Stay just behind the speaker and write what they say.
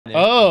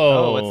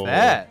Oh, what's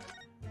that?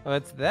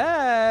 What's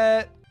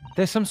that?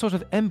 There's some sort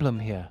of emblem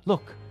here.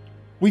 Look.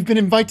 We've been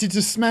invited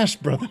to Smash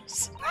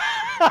Brothers.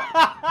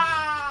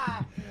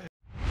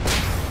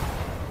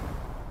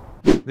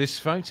 This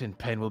fountain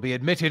pen will be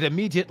admitted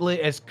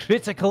immediately as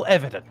critical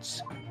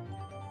evidence.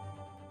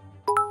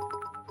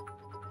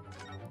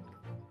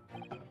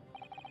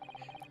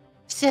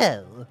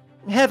 So,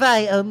 have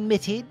I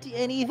omitted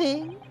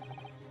anything?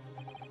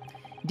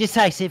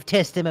 Decisive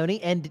testimony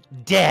and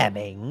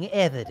damning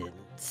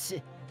evidence.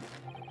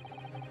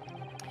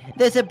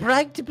 There's a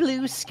bright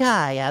blue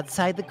sky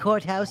outside the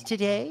courthouse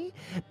today.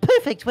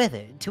 Perfect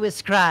weather to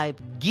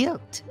ascribe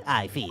guilt,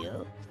 I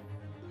feel.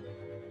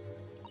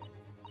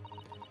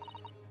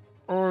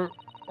 I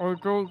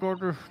don't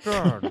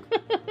understand.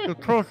 The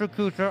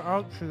prosecutor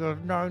answered us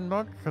 9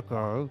 months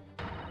ago.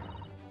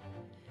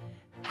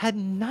 Had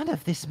none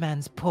of this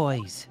man's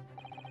poise.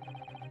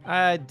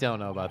 I don't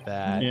know about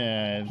that.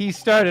 Yeah. He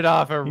started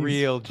off a He's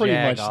real pretty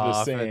much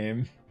jag-off. the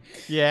same.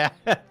 Yeah.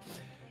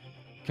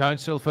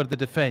 Counsel for the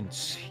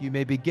defense, you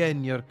may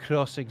begin your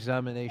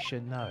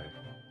cross-examination now.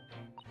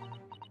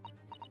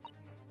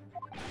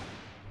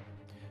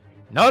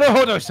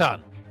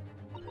 Naruhodo-san!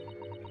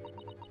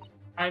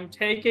 I'm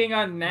taking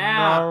a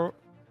nap.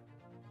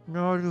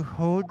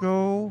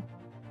 Naruhodo.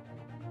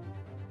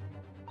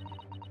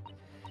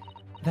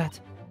 That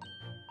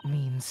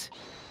means...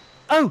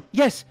 Oh,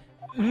 yes,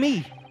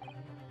 me.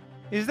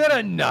 Is there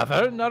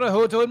another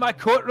Naruhodo in my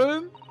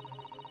courtroom?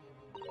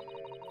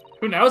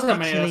 Who knows how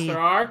many of us Actually- there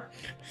are?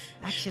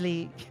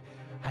 Actually,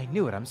 I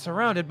knew it, I'm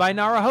surrounded by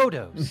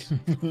Naruhodos.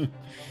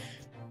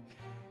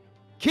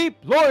 Keep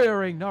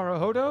lawyering,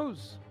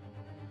 Naruhodos.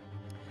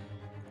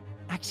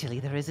 actually,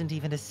 there isn't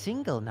even a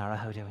single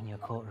Naruhodo in your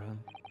courtroom.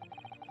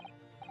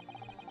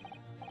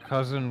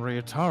 Cousin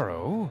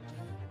Ryotaro,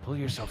 pull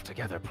yourself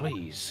together,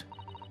 please.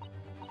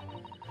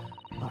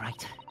 All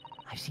right,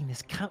 I've seen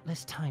this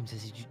countless times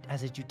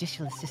as a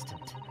judicial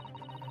assistant.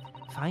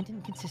 Find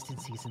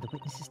inconsistencies in the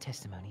witnesses'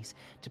 testimonies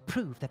to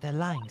prove that they're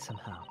lying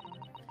somehow.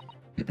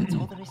 That's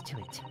all there is to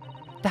it.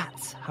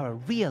 That's how a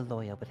real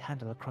lawyer would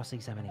handle a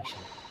cross-examination.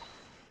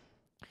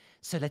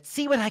 So let's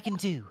see what I can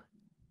do.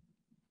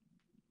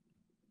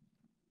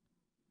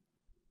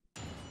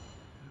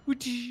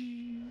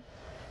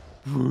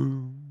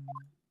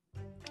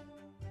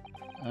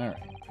 All right,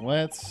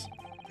 let's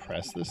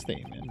press the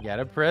statement. You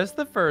gotta press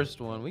the first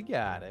one. We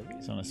got it.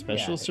 He's on a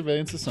special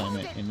surveillance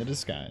assignment in the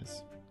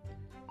disguise.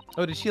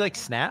 Oh, did she like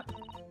snap?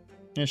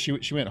 Yeah,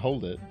 she went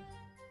hold it.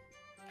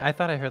 I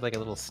thought I heard like a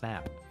little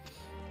snap.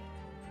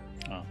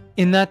 Oh.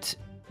 In that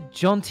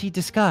jaunty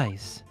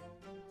disguise.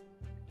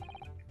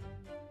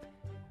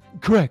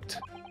 Correct.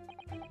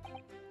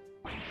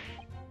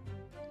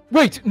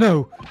 Wait,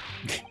 no.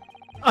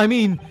 I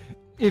mean,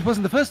 it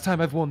wasn't the first time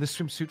I've worn this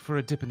swimsuit for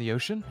a dip in the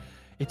ocean.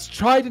 It's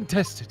tried and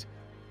tested.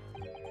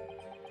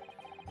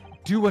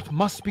 Do what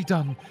must be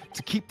done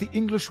to keep the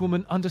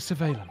Englishwoman under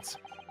surveillance.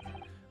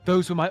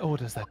 Those were my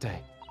orders that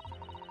day.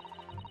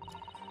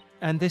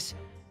 And this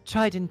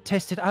tried and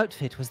tested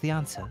outfit was the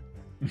answer.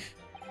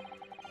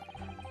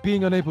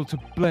 Being unable to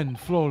blend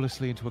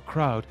flawlessly into a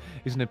crowd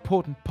is an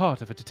important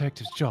part of a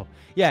detective's job.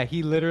 Yeah,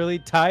 he literally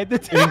tied the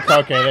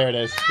Okay, there it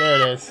is. There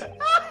it is.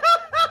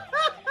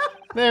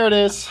 There it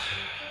is.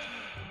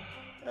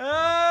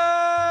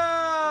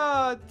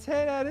 Oh,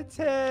 10 out of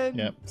 10.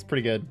 Yep, it's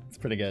pretty good. It's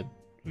pretty good.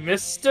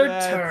 Mr.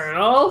 That's-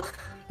 Turtle?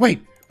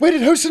 Wait, where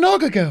did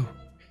Hosonaga go?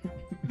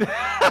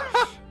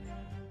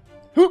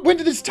 When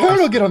did this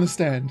turtle get on the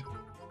stand?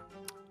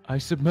 I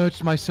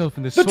submerged myself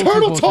in the The salty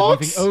turtle water,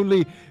 talks? leaving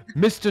only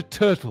Mr.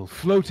 Turtle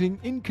floating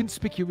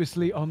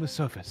inconspicuously on the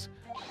surface.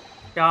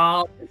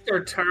 Y'all,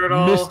 Mr.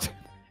 Turtle.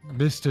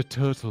 Mr.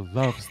 Turtle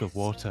loves the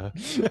water.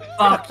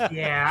 Fuck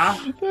yeah.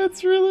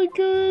 That's really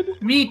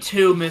good. Me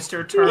too,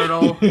 Mr.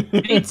 Turtle.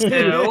 Me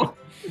too.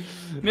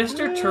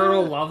 Mr.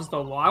 Turtle loves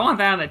the water. I want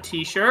that on a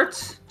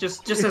t-shirt.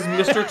 Just as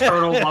Mr.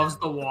 Turtle loves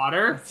the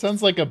water.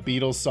 Sounds like a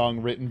Beatles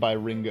song written by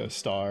Ringo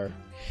Starr.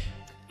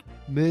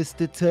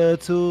 Mr.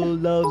 Turtle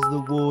loves the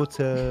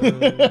water.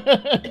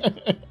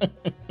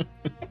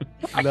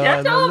 I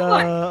can't tell if,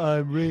 like,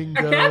 I'm Ringo.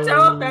 I can't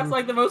tell if that's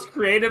like the most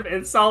creative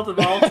insult of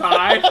all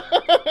time.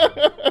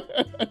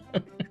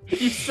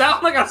 You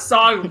sound like a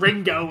song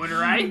Ringo would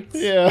write.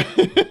 Yeah.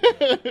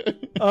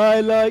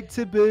 I like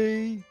to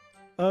be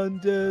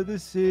under the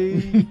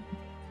sea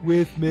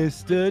with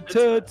Mr.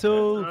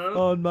 Turtle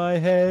on my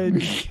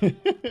head.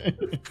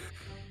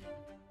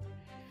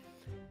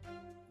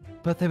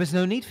 But there was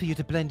no need for you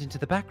to blend into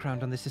the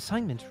background on this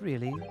assignment,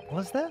 really,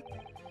 was there?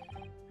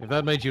 If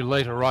that made you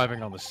late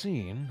arriving on the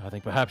scene, I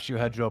think perhaps you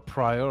had your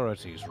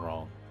priorities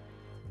wrong.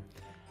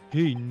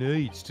 He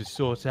needs to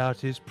sort out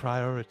his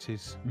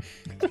priorities.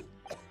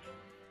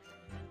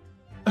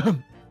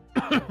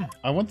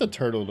 I want the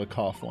turtle to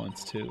cough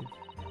once, too.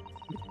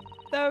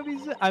 That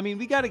would be. I mean,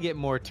 we got to get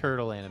more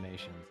turtle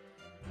animations.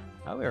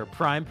 Oh, we're a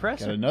prime Got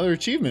presser. another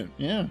achievement,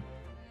 yeah.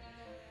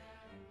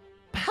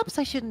 Perhaps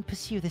I shouldn't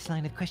pursue this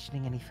line of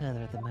questioning any further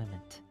at the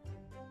moment.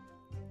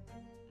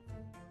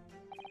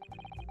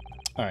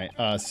 All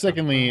right.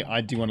 Secondly,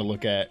 I do want to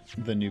look at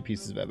the new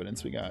pieces of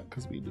evidence we got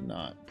because we did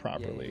not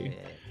properly.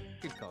 Yeah.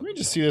 Good call. Let me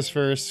just see this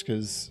first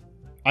because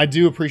I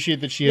do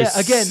appreciate that she has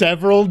again-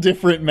 several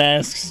different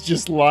masks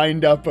just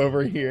lined up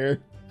over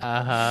here.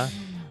 Uh-huh.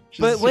 Which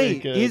is But very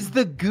wait, good. is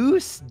the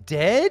goose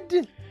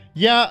dead?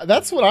 Yeah,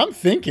 that's what I'm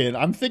thinking.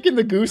 I'm thinking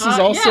the goose is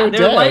also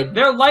dead.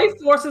 Their life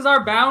forces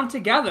are bound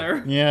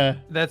together. Yeah.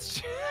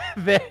 That's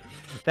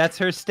that's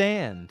her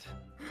stand.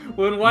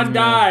 When one Yeah.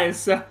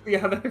 dies,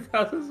 the other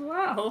does as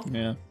well.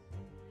 Yeah.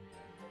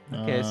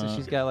 Okay, so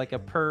she's got like a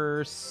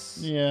purse,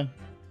 Yeah.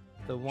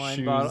 the wine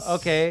shoes. bottle.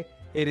 Okay,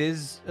 it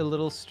is a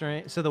little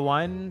strange. So the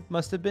wine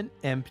must have been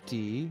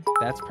empty.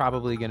 That's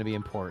probably going to be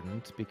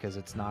important because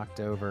it's knocked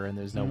over and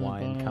there's no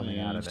wine coming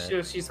out of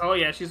it. She's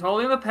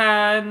holding the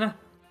pen.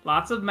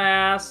 Lots of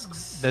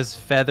masks. There's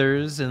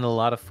feathers and a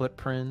lot of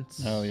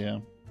footprints. Oh yeah.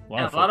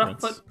 A lot of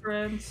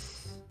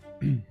footprints.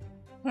 All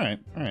right.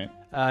 All right.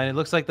 And it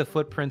looks like the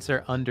footprints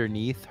are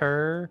underneath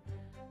her.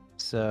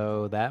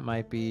 So that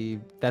might be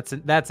that's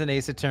an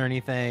Ace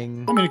Attorney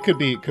thing. I mean, it could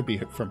be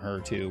from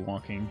her too,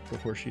 walking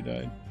before she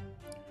died.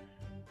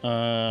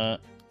 Oh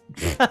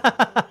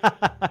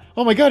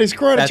my God, he's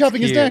karate That's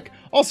chopping his cute. neck.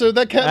 Also,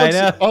 that cat I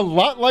looks know. a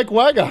lot like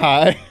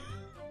Wagahai.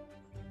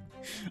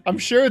 I'm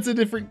sure it's a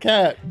different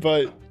cat,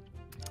 but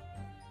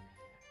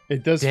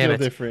it does Damn feel it.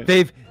 different.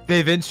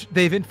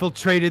 They've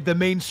infiltrated the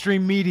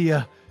mainstream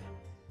media.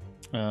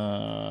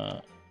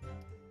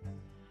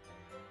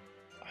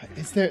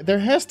 Is there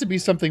has to be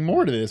something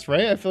more to this,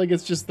 right? I feel like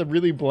it's just the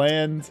really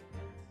bland.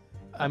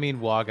 I mean,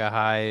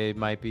 Wagahai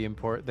might be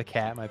important. The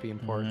cat might be I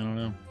important. don't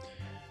know.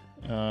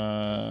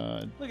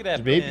 Look at that.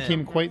 Debate pen.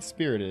 became quite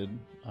spirited.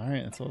 All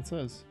right, that's all it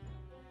says.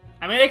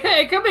 I mean, it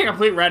could be a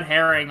complete red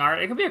herring,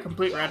 Art. It could be a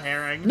complete red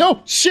herring.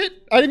 No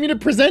shit! I didn't mean to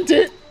present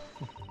it.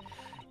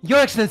 Your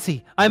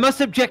Excellency, I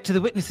must object to the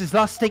witness's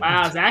last statement.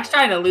 Wow, Zach's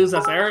trying to lose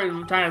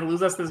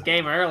us this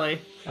game early.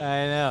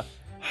 I know.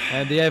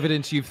 And the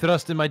evidence you've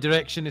thrust in my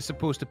direction is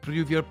supposed to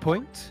prove your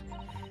point?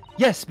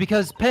 Yes,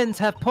 because pens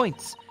have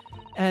points.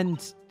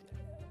 And...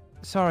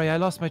 Sorry, I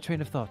lost my train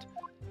of thought.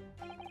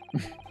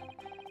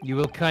 You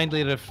will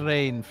kindly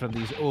refrain from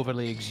these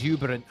overly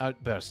exuberant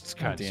outbursts,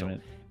 God damn Counsel.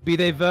 it. Be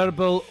they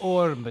verbal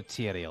or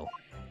material.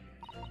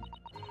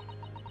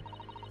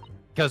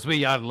 Because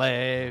we are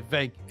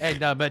living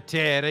in a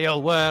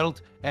material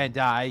world, and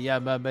I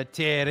am a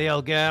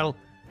material girl.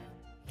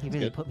 He really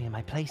good. put me in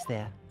my place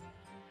there.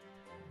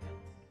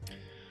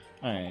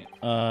 All right.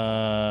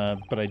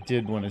 But I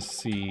did want to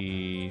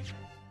see,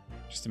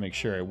 just to make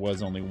sure it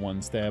was only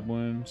one stab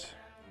wound.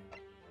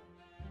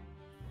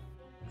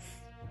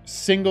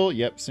 Single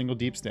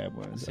deep stab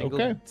wounds.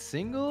 Okay.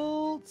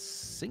 Single.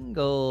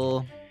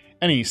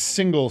 Any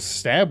single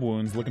stab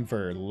wounds looking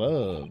for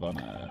love on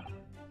a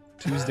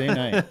Tuesday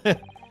night.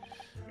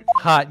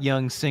 Hot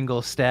young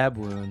single stab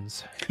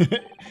wounds.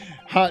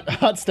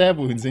 hot stab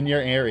wounds in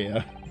your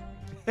area.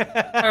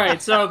 All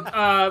right, so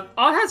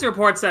all has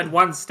report said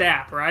one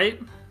stab, right?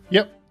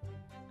 Yep.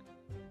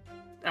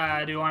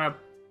 Do you want to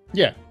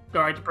Yeah.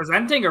 go right to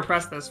presenting or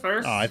press this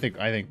first? Oh, I think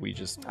we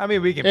just. I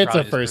mean, we can. It's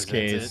a probably just first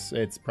present case.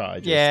 It's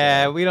probably just.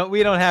 Yeah, we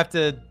don't have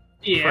to.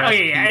 yeah, press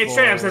yeah. It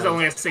straight up says people.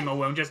 only a single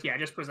wound. Just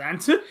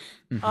present.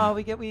 Oh,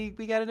 we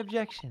got an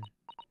objection.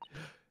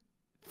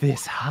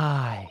 This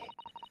high.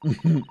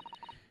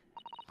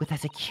 With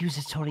that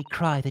accusatory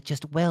cry that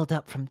just welled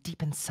up from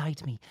deep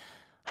inside me,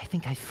 I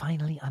think I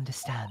finally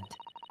understand.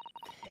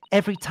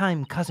 Every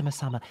time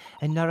Kazuma-sama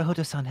and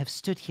Naruhodo-san have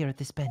stood here at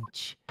this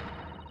bench,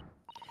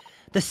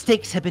 the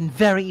stakes have been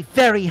very,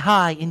 very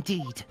high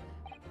indeed.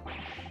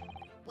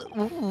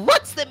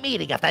 What's the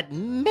meaning of that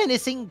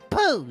menacing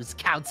pose,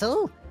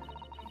 Counsel?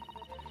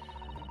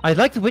 I'd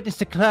like the witness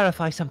to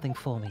clarify something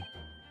for me.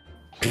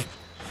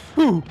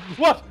 Who?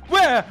 What?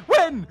 Where?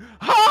 When?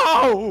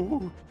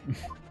 How?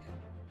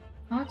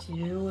 Not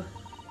you.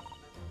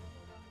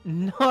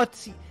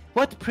 Not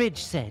what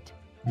Pridge said.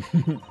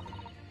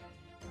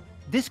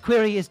 This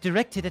query is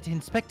directed at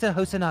Inspector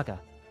Hosonaga.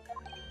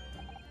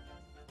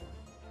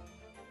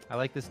 I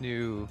like this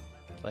new,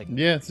 like,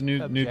 Yeah, it's a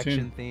new objection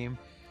tune. theme.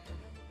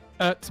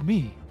 At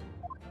me.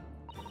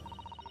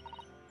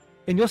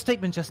 In your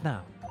statement just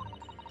now,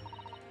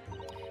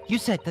 you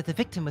said that the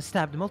victim was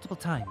stabbed multiple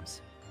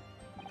times.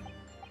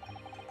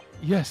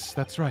 Yes,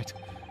 that's right.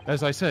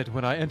 As I said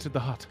when I entered the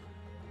hut.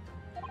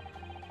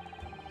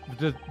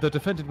 The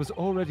defendant was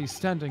already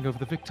standing over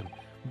the victim,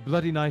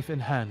 bloody knife in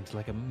hand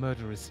like a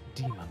murderous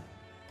demon.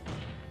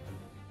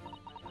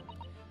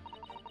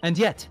 And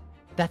yet,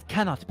 that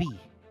cannot be.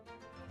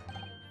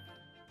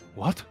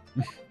 What?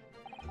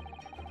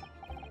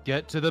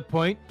 Get to the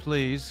point,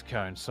 please,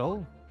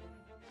 Counsel.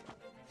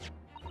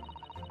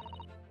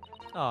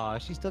 Aw,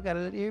 she still got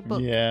it in her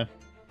book. Yeah.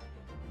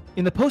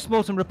 In the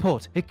post-mortem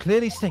report, it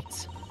clearly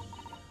states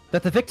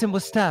that the victim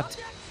was stabbed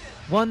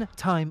one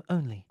time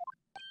only.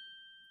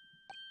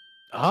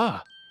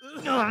 Ah!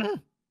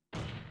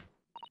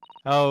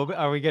 Oh,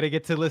 are we gonna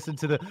get to listen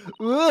to the?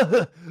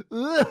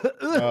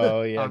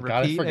 Oh yeah. On God,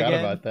 I repeat forgot again?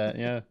 about that.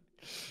 Yeah.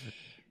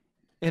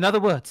 In other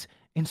words,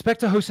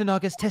 Inspector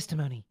Hosonaga's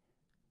testimony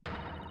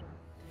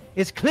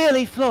is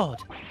clearly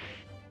flawed.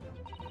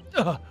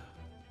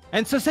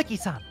 And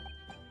Soseki-san,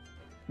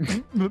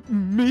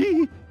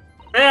 Me?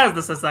 There's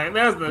the society.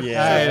 There's the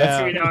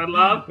Yeah. we know and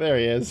love. There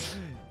he is.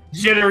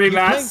 Jittery You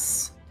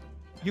mess.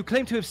 you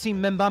claim to have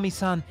seen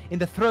Membami-san in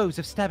the throes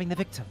of stabbing the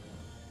victim.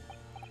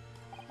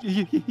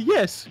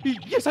 Yes,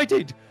 I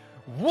did.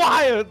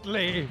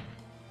 Wildly.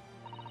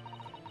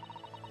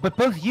 But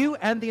both you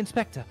and the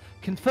inspector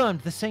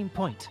confirmed the same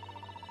point.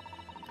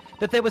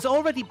 That there was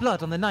already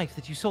blood on the knife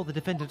that you saw the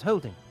defendant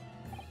holding.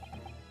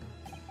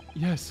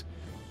 Yes,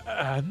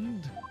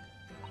 and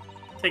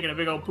Taking a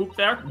big old poop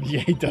there. Yeah,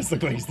 he does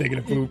look like he's taking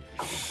a poop.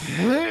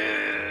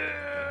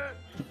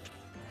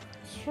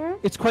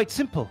 It's quite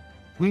simple.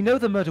 We know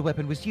the murder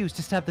weapon was used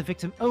to stab the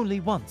victim only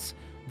once.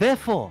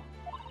 Therefore,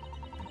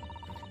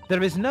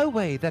 there is no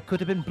way there could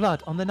have been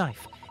blood on the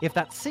knife if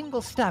that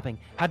single stabbing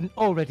hadn't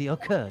already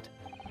occurred.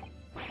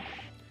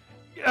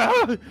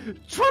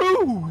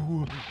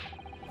 True.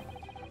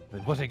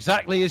 Then what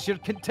exactly is your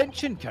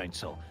contention,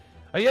 counsel?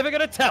 Are you ever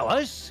going to tell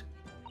us?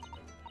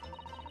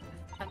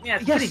 Yeah,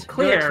 it's Yes, pretty Your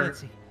clear.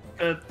 Excellency.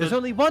 There's The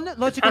only one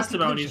logical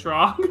testimony's conclusion.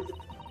 wrong.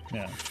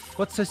 Yeah.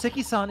 What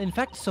Soseki-san in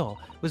fact saw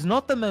was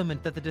not the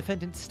moment that the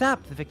defendant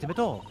stabbed the victim at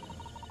all,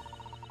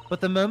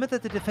 but the moment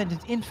that the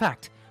defendant in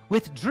fact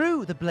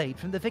withdrew the blade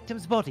from the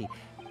victim's body.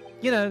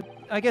 You know,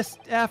 I guess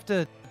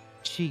after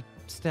she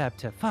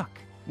stabbed her. Fuck.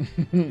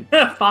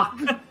 Fuck.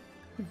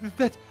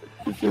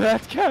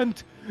 That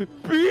can't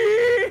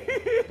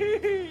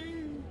be.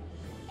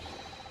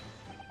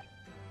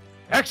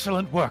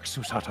 Excellent work,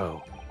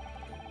 Susato.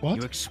 What?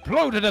 You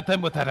exploded at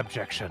them with that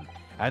objection,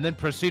 and then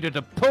proceeded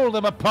to pull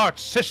them apart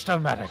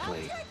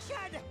systematically.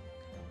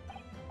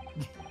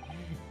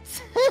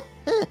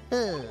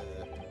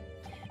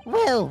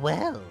 Well,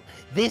 well,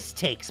 this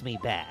takes me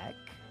back.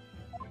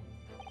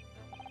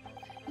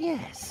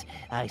 Yes,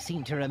 I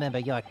seem to remember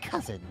your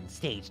cousin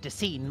staged a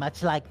scene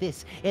much like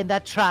this in the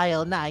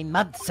trial 9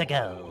 months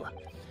ago.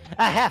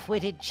 A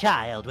half-witted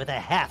child with a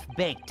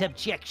half-baked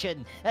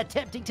objection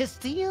attempting to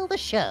steal the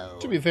show.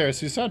 To be fair,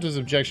 Susato's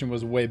objection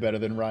was way better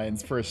than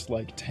Ryan's first,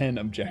 10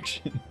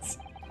 objections.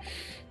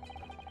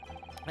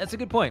 That's a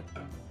good point.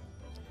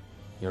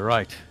 You're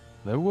right.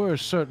 There were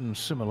certain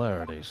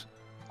similarities.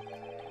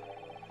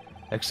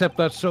 Except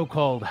that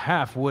so-called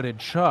half-witted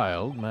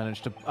child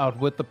managed to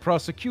outwit the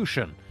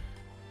prosecution,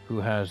 who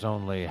has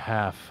only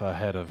half a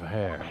head of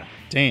hair.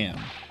 Damn.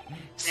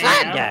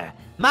 Slander!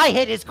 My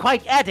head is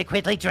quite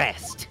adequately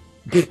dressed.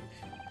 In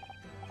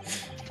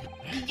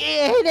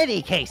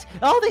any case,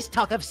 all this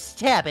talk of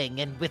stabbing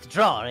and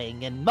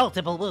withdrawing and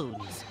multiple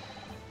wounds,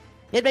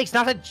 it makes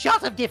not a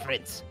jot of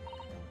difference.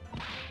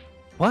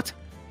 What?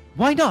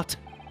 Why not?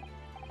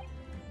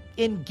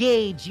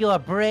 Engage your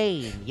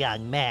brain,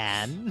 young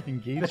man.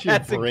 Engage your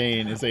That's a-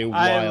 brain is a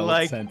I wild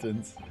like-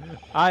 sentence.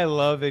 I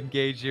love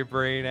engage your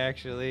brain,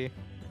 actually.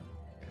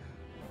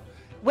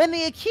 When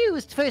the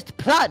accused first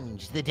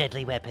plunged the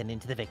deadly weapon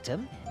into the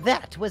victim,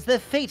 that was the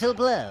fatal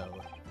blow.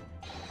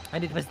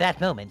 And it was that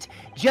moment,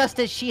 just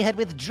as she had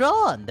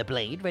withdrawn the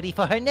blade ready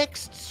for her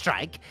next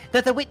strike,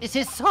 that the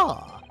witnesses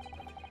saw.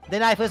 The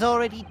knife was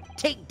already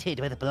tainted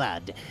with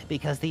blood,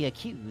 because the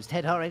accused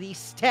had already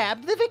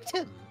stabbed the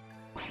victim.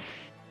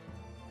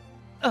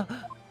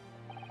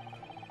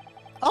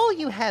 All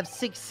you have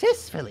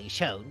successfully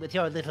shown with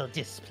your little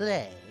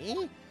display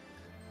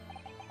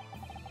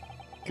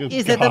Good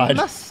is God.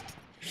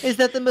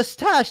 that the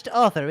mustached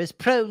author is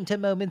prone to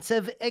moments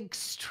of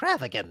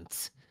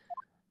extravagance.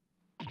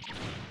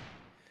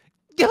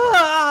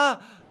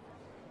 Ah!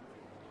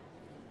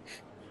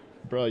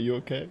 Bro, you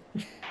okay?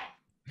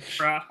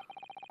 Bruh.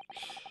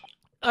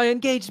 I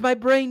engaged my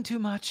brain too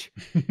much.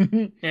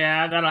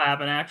 Yeah, that'll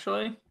happen,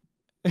 actually.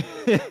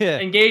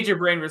 Engage your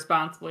brain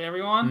responsibly,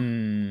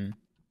 everyone.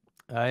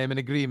 I am in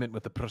agreement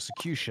with the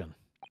prosecution.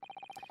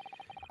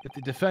 If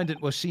the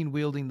defendant was seen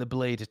wielding the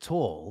blade at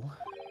all,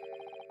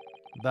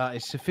 that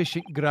is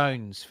sufficient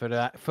grounds for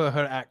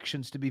her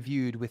actions to be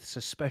viewed with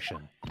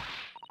suspicion.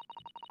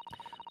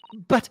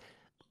 But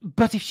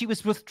if she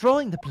was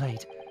withdrawing the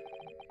blade,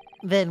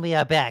 Then we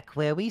are back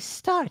where we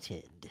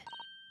started.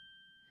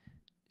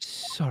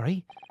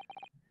 sorry.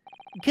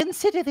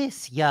 Consider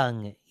this,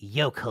 young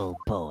yokel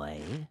boy.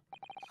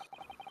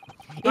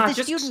 If the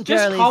Just student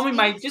girl call is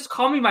me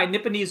call me my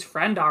Nipponese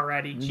friend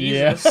already.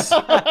 Yeah. Jesus.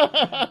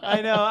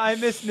 I know. I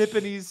miss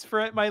Nipponese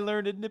friend, my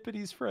learned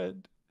Nipponese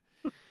friend.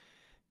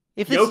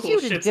 If the Yokel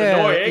student shit's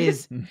girl annoying.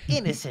 is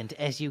innocent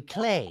as you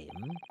claim,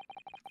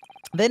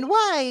 then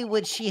why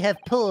would she have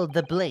pulled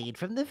the blade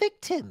from the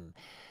victim?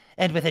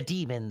 And with a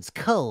demon's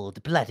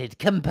cold-blooded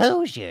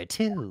composure,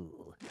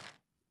 too.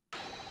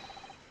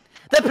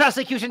 The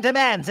prosecution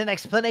demands an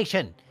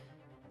explanation,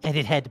 and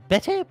it had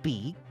better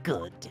be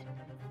good.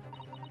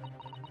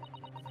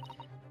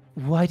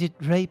 Why did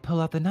Ray pull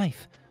out the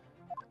knife?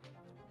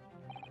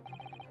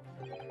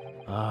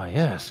 Ah,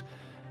 yes.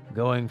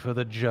 Going for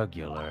the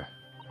jugular.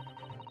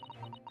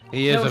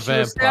 He is No, a she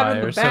was stabbed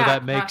in the vampire, so back,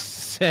 that not- makes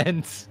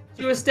sense.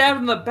 She was stabbed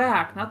in the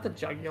back, not the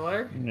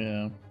jugular.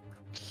 Yeah.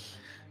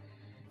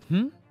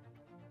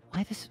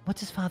 What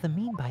does father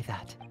mean by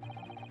that?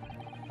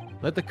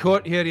 Let the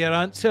court hear your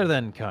answer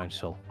then,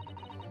 counsel.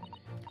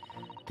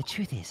 The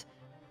truth is,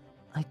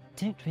 I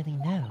don't really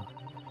know.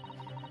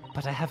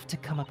 But I have to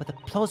come up with a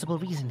plausible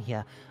reason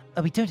here,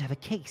 or we don't have a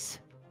case.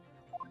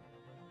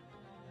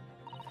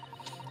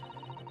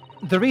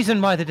 The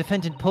reason why the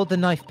defendant pulled the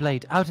knife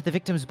blade out of the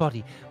victim's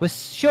body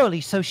was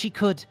surely so she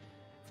could...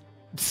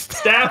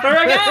 Stab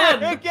her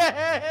again!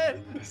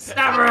 Again!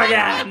 Stab her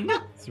again!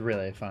 It's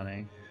really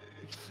funny.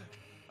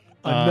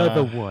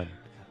 Another one.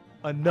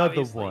 Another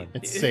Obviously. one.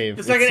 It's saved.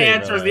 The second it's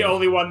saved answer is the already.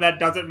 only one that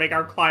doesn't make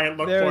our client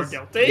look more There's-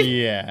 guilty.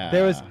 Yeah.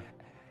 There was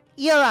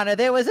Your Honor,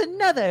 there was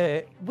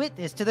another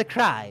witness to the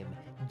crime.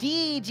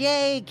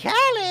 DJ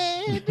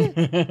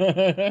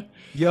Khaled!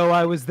 Yo,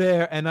 I was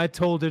there and I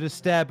told her to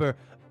stab her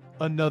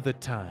another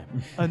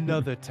time.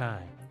 Another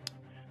time.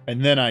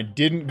 And then I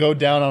didn't go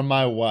down on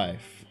my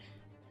wife.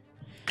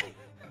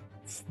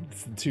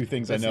 It's the two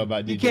things I know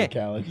about DJ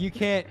Khaled. You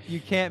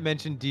can't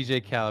mention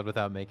DJ Khaled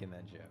without making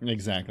that joke.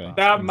 Exactly.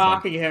 Without Exactly.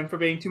 mocking him for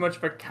being too much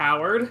of a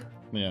coward.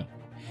 Yeah.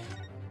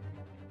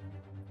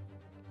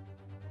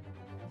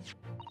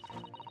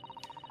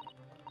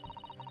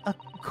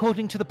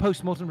 According to the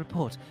post-mortem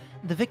report,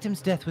 the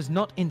victim's death was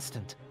not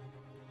instant.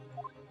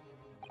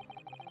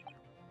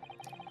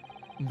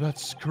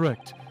 That's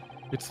correct.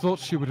 It's thought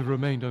she would have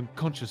remained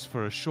unconscious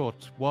for a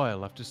short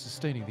while after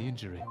sustaining the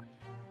injury.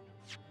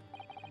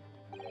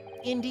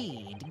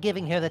 Indeed,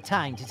 giving her the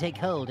time to take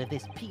hold of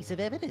this piece of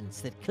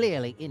evidence that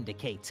clearly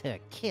indicates her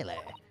killer.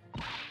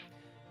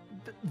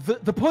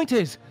 The point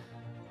is,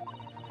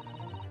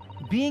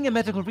 being a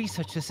medical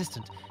research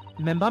assistant,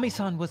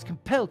 Membami-san was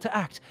compelled to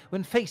act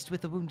when faced with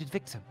the wounded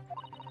victim.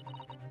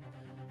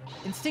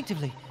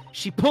 Instinctively,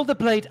 she pulled the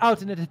blade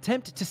out in an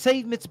attempt to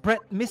save Miss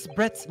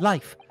Brett's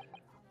life.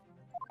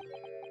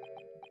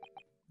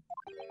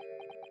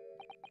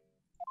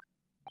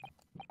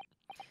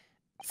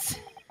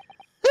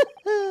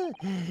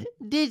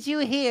 Did you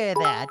hear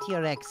that,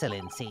 Your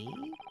Excellency?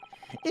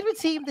 It would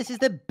seem this is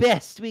the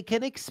best we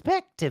can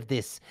expect of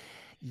this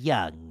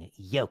young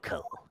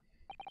yokel.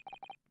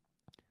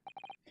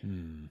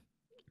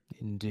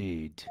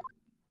 Indeed.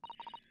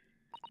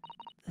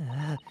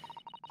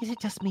 Is it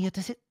just me, or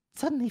does it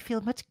suddenly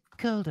feel much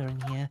colder in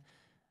here?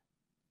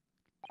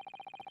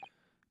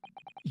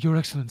 Your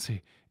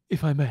Excellency,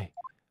 if I may.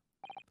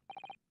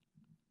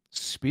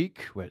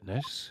 Speak,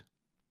 witness.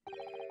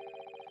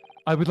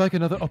 I would like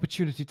another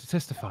opportunity to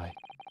testify.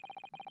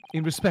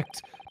 In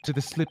respect to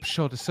the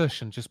slipshod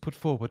assertion just put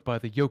forward by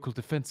the Yokel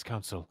Defense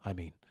Counsel, I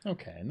mean.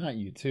 Okay, not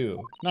you too.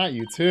 Not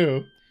you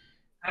too.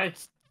 Yeah,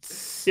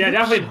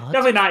 definitely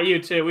Slipshod? not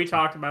you two. We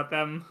talked about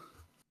them.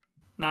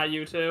 Not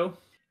you two.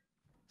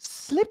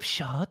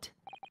 Slipshod?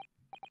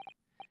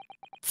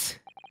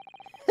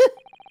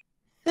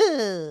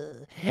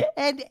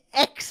 An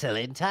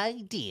excellent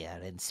idea,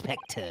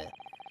 Inspector.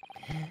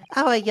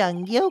 Our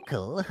young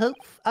yokel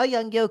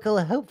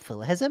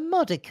hopeful has a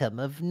modicum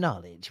of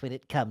knowledge when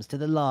it comes to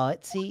the law,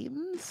 it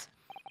seems.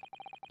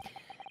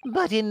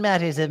 But in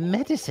matters of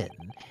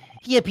medicine,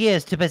 he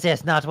appears to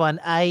possess not one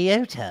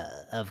iota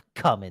of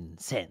common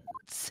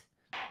sense.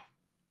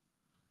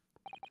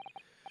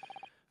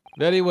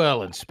 Very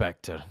well,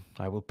 Inspector.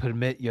 I will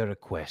permit your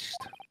request.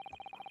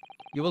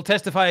 You will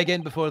testify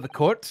again before the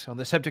court on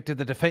the subject of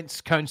the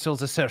defense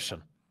counsel's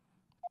assertion.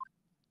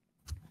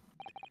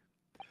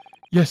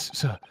 Yes,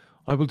 sir.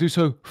 I will do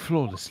so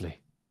flawlessly.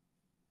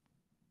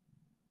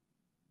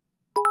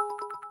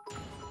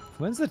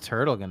 When's Mr.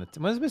 Turtle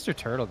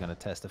gonna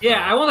testify?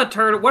 Yeah, I want the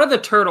turtle. What are the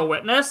turtle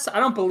witness? I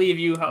don't believe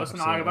you,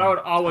 Hosonaga, but I would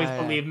always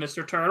believe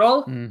Mr.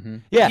 Turtle. Mm-hmm.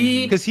 Yeah,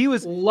 He because he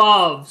was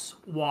loves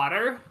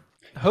water.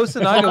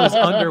 Hosonaga was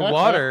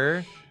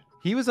underwater.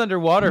 He was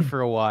underwater for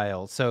a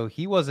while, so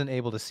he wasn't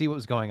able to see what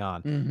was going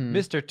on. Mhm.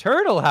 Mr.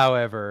 Turtle,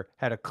 however,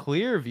 had a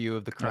clear view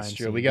of the crime That's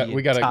true. scene. We got the to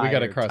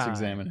entire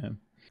cross-examine time. him.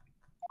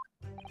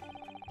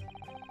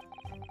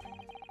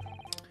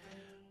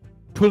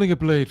 Pulling a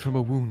blade from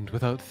a wound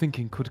without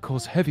thinking could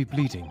cause heavy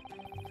bleeding.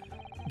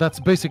 That's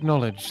basic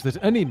knowledge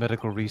that any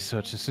medical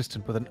research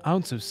assistant with an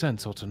ounce of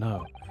sense ought to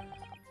know.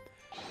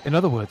 In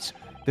other words,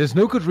 there's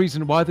no good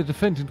reason why the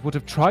defendant would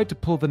have tried to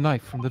pull the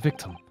knife from the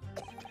victim.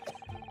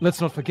 Let's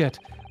not forget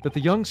that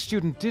the young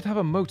student did have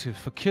a motive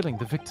for killing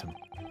the victim.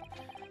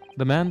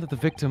 The man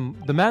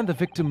the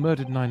victim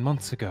murdered 9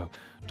 months ago,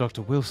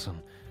 Dr.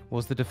 Wilson,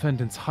 was the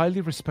defendant's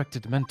highly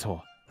respected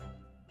mentor.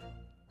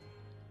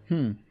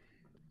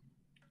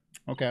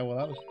 Okay, well,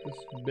 that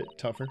was a bit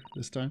tougher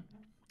this time.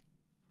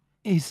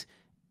 Is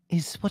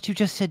what you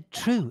just said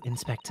true,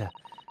 Inspector?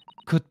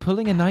 Could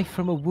pulling a knife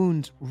from a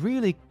wound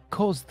really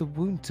cause the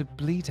wound to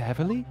bleed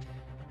heavily?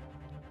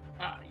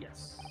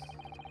 Yes.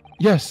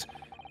 Yes,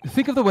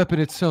 think of the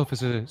weapon itself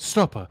as a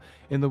stopper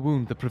in the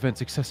wound that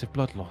prevents excessive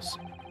blood loss.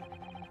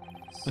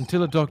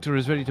 Until a doctor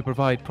is ready to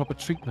provide proper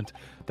treatment,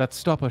 that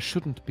stopper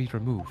shouldn't be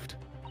removed.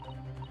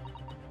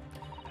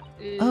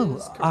 Oh,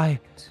 Is I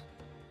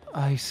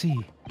correct. see.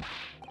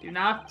 Do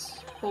not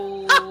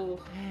pull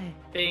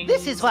things.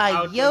 This is why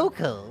out of-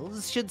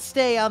 yokels should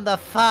stay on the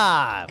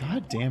farm.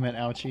 God damn it,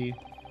 Ouchie.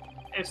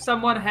 If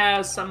someone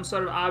has some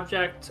sort of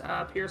object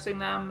piercing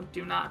them,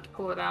 do not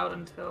pull it out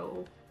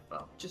until...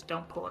 Well, just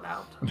don't pull it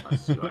out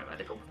unless you are a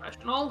medical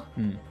professional.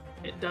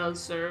 It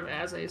does serve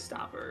as a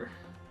stopper.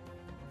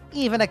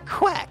 Even a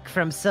quack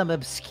from some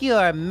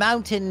obscure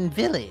mountain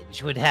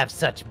village would have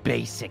such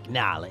basic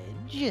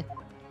knowledge.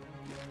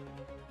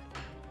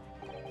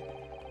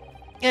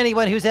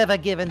 Anyone who's ever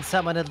given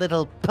someone a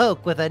little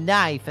poke with a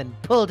knife and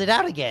pulled it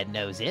out again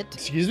knows it.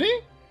 Excuse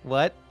me?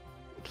 What?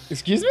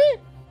 Excuse me?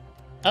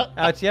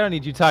 Ouchie, I don't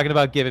need you talking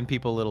about giving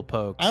people little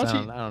pokes. I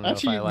Ouchie, don't know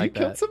if I like you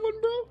killed that.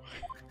 someone, bro?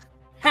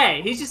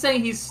 Hey, he's just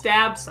saying he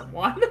stabbed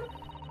someone.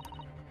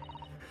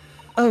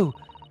 Oh,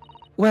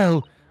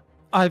 well,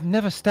 I've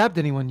never stabbed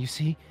anyone, you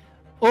see,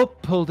 or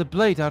pulled a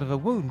blade out of a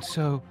wound,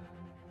 so...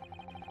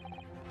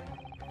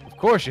 Of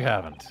course you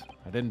haven't.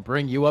 I didn't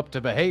bring you up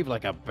to behave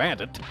like a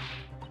bandit.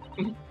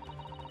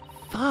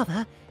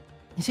 Father,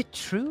 is it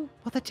true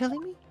what they're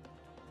telling me?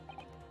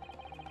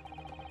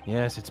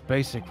 Yes, it's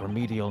basic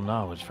remedial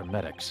knowledge for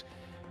medics.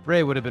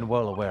 Ray would have been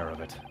well aware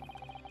of it.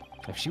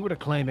 If she were to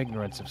claim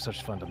ignorance of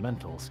such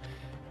fundamentals,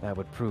 that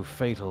would prove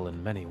fatal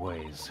in many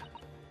ways.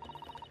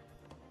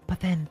 But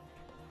then,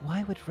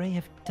 why would Ray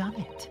have done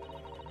it?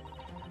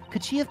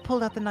 Could she have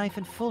pulled out the knife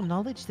in full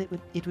knowledge that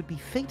it would be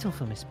fatal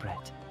for Miss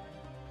Brett?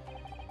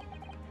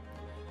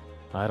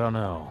 I don't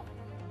know.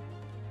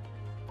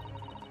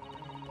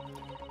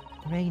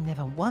 Ray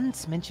never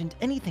once mentioned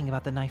anything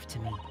about the knife to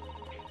me.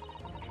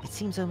 It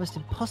seems almost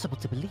impossible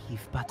to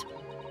believe, but...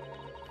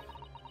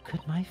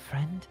 Could my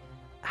friend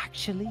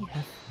actually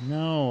have...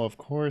 No, of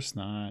course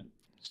not.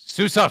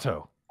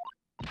 Susato!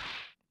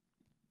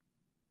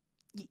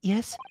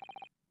 Yes?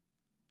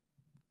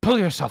 Pull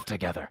yourself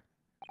together.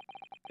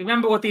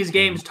 Remember what these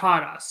games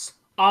taught us.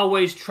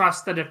 Always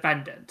trust the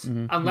defendant.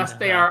 Unless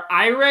they are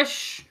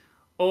Irish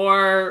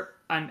or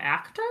an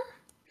actor?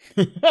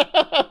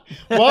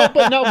 Well,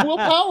 but no, Will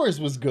Powers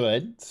was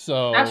good,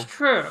 so... That's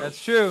true.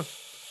 That's true.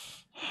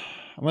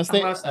 Unless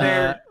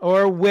they're...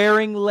 Or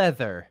wearing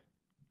leather.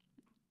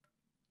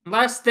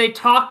 Unless they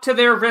talk to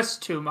their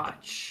wrist too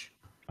much.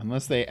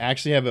 Unless they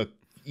actually have a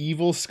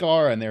evil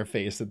scar on their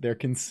face that they're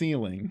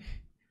concealing.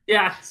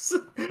 Yes.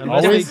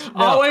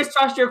 Always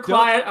trust your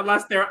client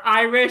unless they're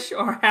Irish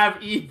or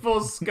have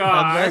evil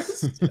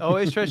scars.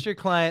 Always trust your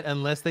client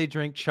unless they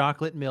drink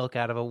chocolate milk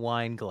out of a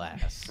wine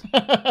glass.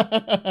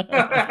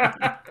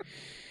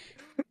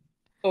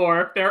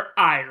 Or if they're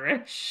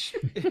Irish.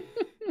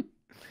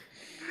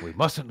 We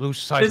mustn't lose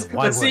sight of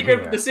why we're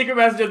here. The secret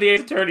message of the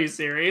Ace Attorney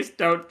series,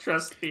 don't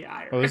trust the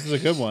Irish. Oh, this is a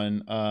good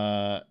one.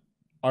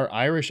 Are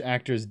Irish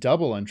actors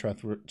double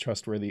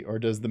untrustworthy, or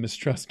does the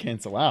mistrust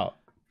cancel out?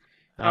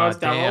 Oh, it's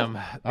damn.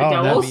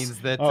 doubles? That means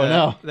that.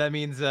 No. That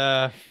means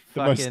The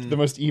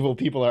most evil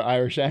people are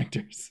Irish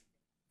actors.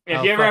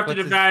 If you ever have to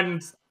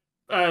defend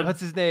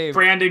what's his name?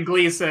 Brandon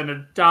Gleeson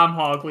or Dom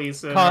Hall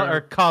Gleeson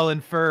or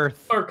Colin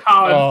Firth or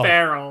Colin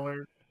Farrell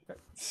or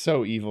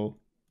so evil.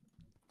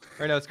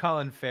 Or no, it's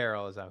Colin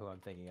Farrell is that who I'm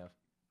thinking of.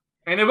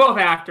 And they're both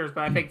actors,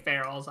 but I think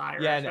Farrell's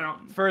Irish. Yeah, no,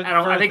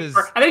 I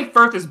think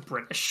Firth is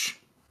British.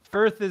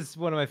 Firth is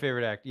one of my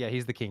favorite actors. Yeah,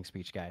 he's the King's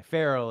Speech guy.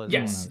 Farrell is the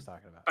one I was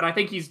talking about. But I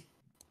think he's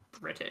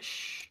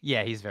British.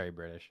 Yeah, he's very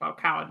British. While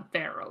Colin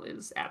Farrell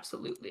is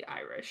absolutely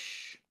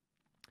Irish.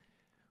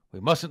 We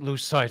mustn't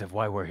lose sight of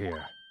why we're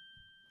here.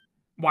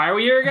 Why are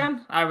we here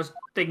again? I was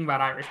thinking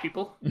about Irish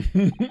people.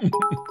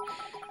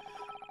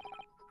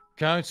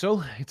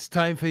 Counsel, it's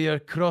time for your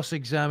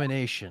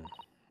cross-examination.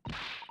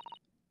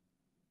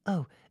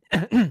 Oh,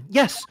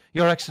 yes,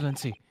 Your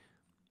Excellency.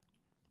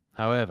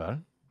 However,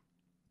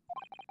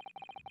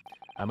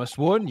 I must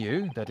warn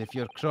you that if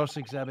your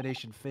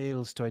cross-examination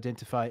fails to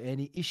identify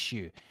any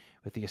issue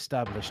with the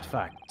established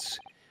facts,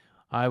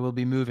 I will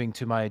be moving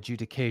to my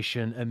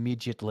adjudication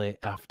immediately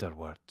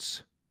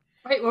afterwards.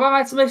 Wait, what about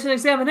my submission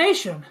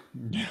examination?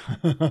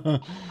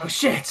 Oh,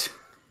 shit.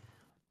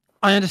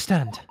 I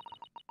understand.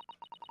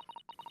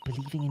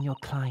 Believing in your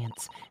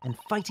clients and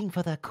fighting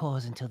for their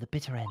cause until the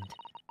bitter end.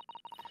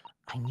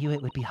 I knew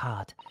it would be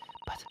hard,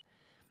 but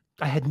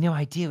I had no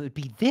idea it would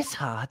be this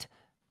hard.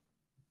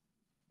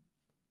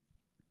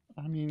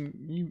 I mean,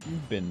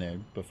 you've been there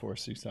before,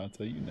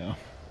 Susato.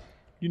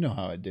 You know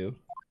how I do.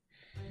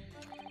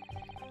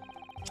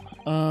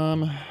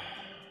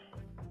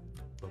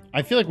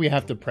 I feel like we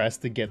have to press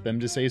to get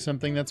them to say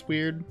something that's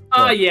weird.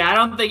 Yeah, I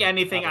don't think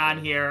anything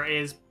on here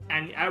is,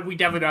 and we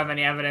definitely don't have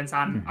any evidence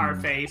on our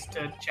face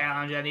to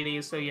challenge any of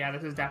these. So yeah,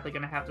 this is definitely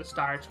going to have to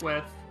start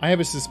with. I have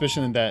a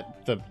suspicion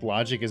that the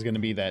logic is going to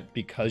be that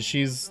because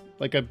she's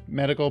like a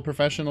medical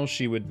professional,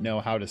 she would know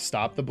how to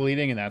stop the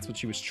bleeding, and that's what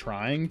she was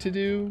trying to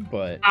do.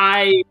 But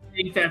I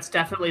think that's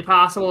definitely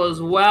possible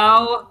as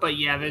well. But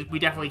yeah, we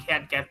definitely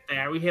can't get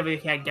there. We definitely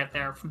can't get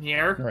there from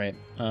here. All right.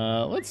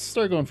 Let's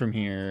start going from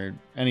here.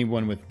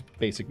 Anyone with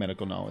basic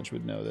medical knowledge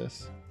would know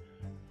this.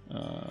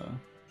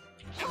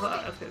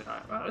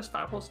 There's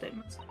 5 whole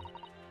statements.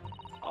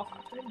 All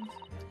 5 statements.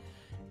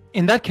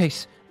 In that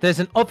case, there's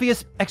an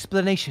obvious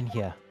explanation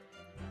here.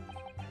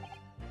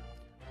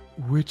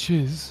 Which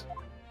is?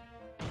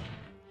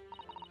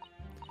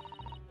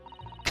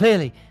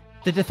 Clearly,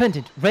 The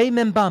defendant, Ray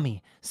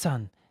Membami,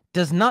 son,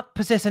 does not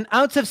possess an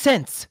ounce of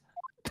sense.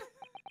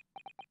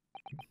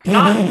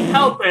 Not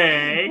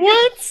helping.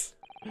 What?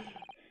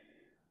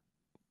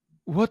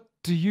 What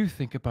do you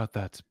think about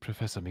that,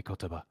 Professor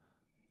Mikotaba?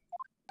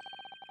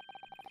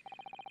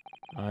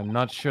 I'm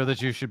not sure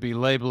that you should be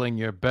labeling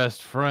your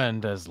best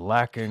friend as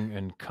lacking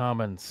in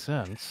common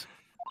sense.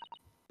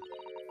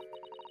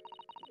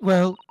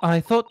 Well,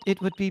 I thought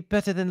it would be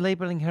better than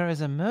labeling her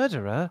as a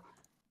murderer.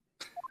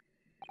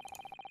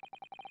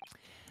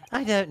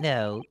 I don't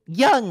know.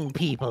 Young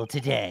people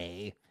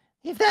today.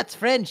 If that's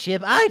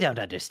friendship, I don't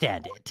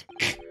understand it.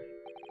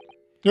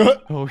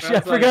 Oh shit, I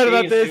forgot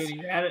about this.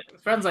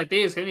 Friends like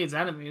these, who needs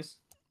enemies?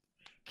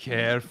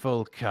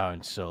 Careful,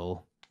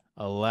 Counsel.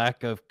 A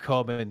lack of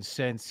common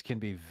sense can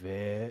be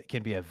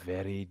a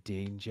very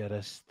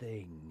dangerous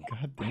thing.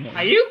 God damn.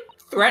 Are you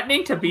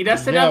threatening to beat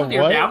us to Yeah, death with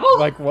your what? gavel?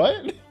 Like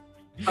what?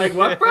 Like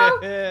what, bro?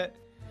 Oh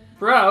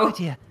Bro.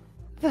 dear,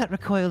 that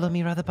recoiled on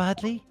me rather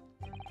badly.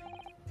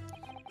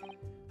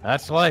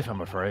 That's life,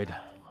 I'm afraid.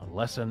 A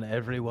lesson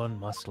everyone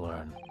must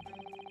learn.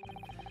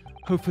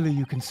 Hopefully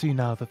you can see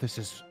now that this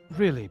is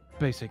really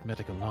basic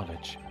medical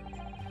knowledge.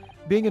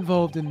 Being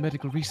involved in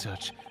medical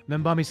research,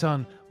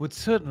 Membami-san would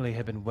certainly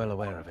have been well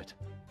aware of it.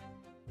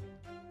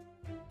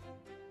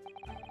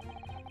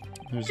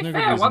 There's To no be good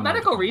fair, what reason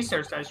medical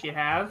research does she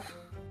have?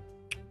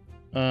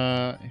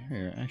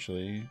 Here,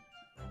 actually.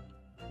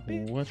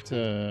 What,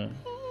 does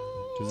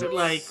Is it it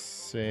like-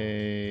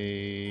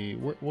 say...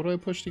 What do I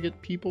push to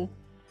get people?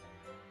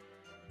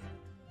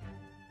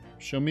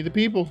 Show me the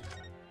people.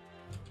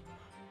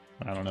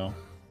 I don't know.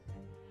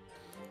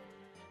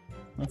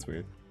 That's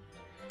weird.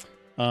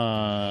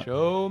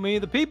 Show me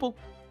the people.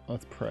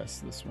 Let's press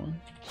this one.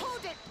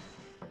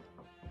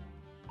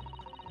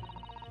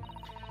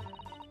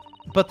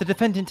 But the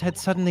defendant had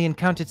suddenly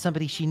encountered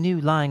somebody she knew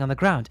lying on the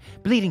ground,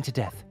 bleeding to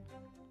death.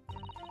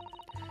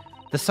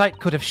 The sight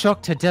could have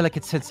shocked her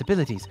delicate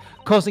sensibilities,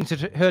 causing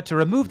her to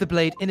remove the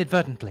blade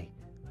inadvertently.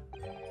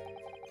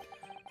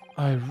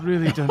 I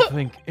really don't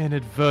think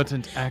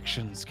inadvertent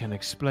actions can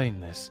explain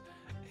this.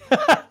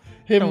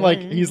 Him, like,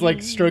 he's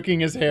like stroking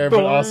his hair,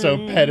 but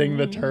also petting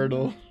the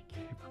turtle.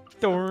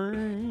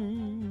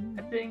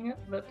 Petting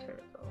the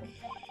turtle.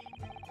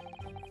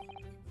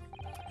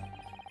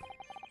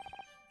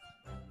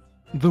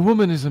 The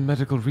woman is a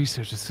medical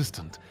research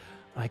assistant.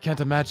 I can't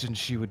imagine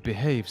she would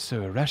behave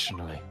so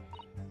irrationally.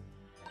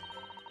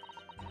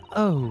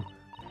 Oh,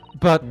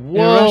 but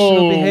Whoa,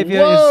 irrational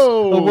behavior is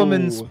whoa. a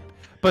woman's.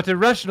 But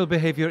irrational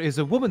behavior is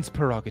a woman's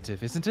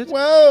prerogative, isn't it?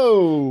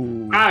 Whoa!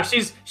 Wow,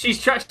 she's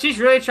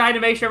really trying to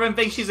make sure everyone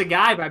thinks she's a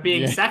guy by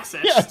being Yeah.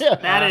 sexist. Yeah.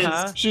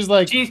 That is. She's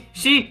like,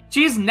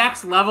 She's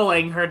next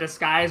leveling her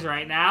disguise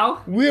right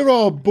now. we're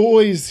all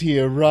boys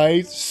here,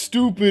 right?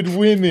 Stupid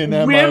women,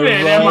 am Women,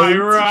 am I I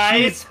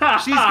right?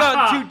 She's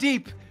gone too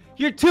deep.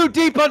 You're too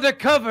deep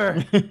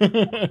undercover.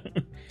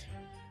 right?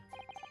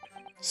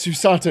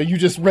 Susato, you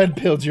just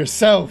red-pilled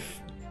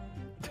yourself.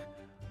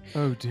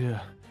 Oh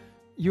dear.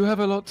 You have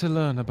a lot to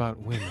learn about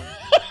women.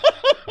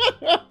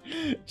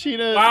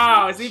 Cheetah.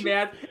 Wow, is he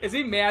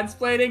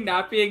mansplaining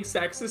not being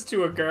sexist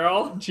to a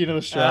girl? Cheetah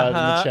Lestrade in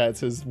the chat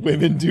says,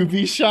 women do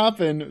be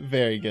shopping.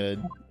 Very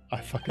good.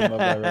 I fucking love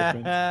that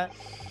reference.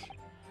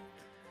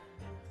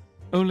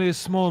 Only a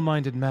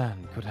small-minded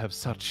man could have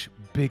such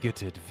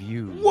bigoted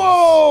views.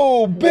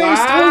 Whoa! Based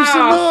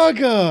Wow.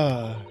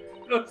 Hosonaga!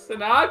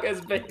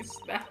 Sonaga's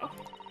based now.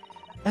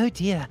 Oh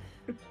dear.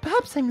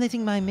 Perhaps I'm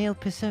letting my male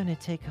persona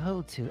take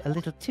hold a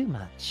little too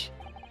much.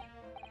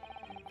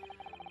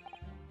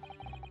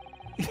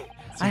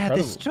 I have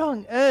this incredible.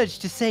 strong urge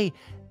to say,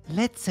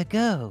 let's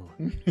go.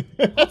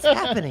 What's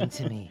happening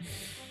to me?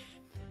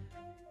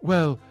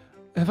 Well,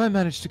 have I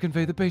managed to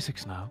convey the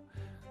basics now?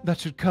 That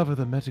should cover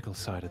the medical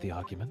side of the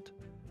argument.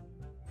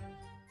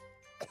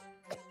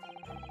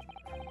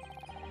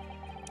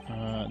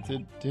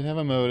 Did have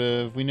a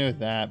motive. We know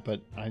that, but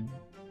I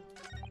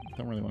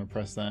don't really want to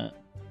press that.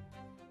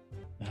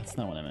 That's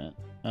not what I meant.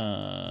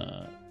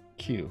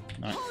 Q,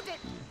 not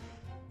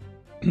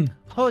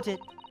Hold it.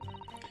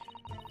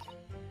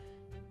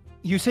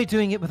 You say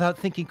doing it without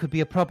thinking could be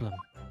a problem.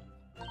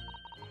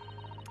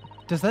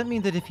 Does that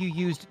mean that if you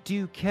used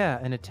due care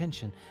and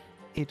attention,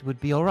 it would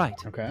be all right?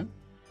 okay.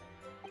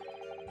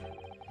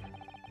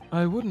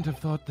 I wouldn't have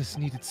thought this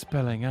needed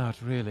spelling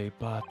out, really,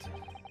 but...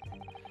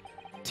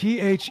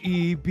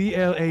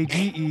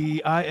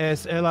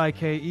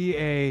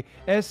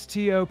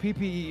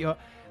 THEBLADEISLIKEASTOPPER.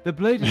 The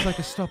blade is like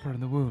a stopper in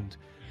the wound.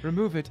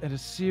 Remove it and a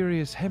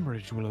serious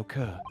hemorrhage will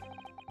occur.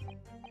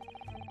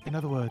 In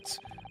other words,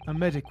 a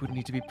medic would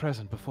need to be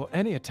present before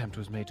any attempt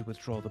was made to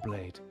withdraw the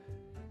blade.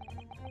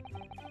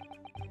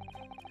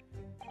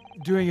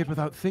 Doing it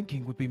without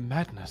thinking would be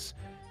madness.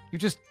 You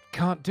just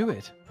can't do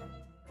it.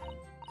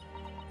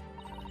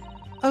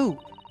 Oh,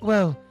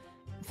 well,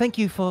 thank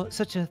you for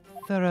such a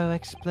thorough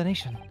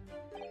explanation.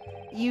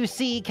 You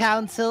see,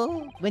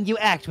 Counsel, when you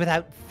act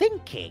without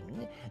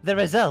thinking, the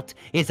result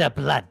is a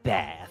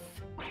bloodbath.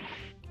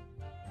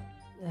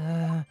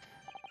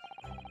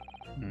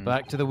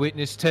 Back to the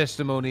witness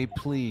testimony,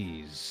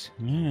 please.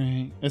 All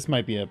right. This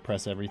might be a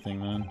press everything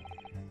then.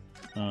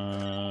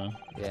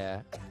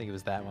 Yeah, I think it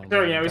was that one.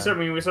 So yeah, we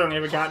certainly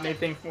haven't gotten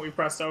anything from what we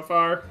pressed so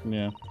far.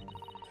 Yeah.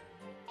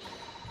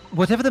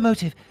 Whatever the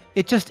motive,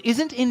 it just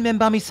isn't in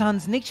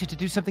Membami-san's nature to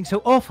do something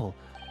so awful.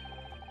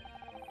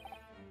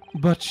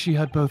 But she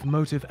had both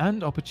motive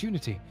and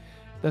opportunity.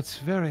 That's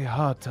very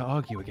hard to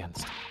argue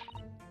against.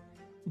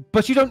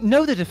 But you don't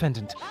know the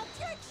defendant.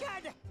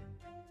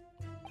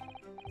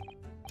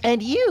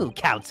 And you,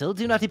 counsel,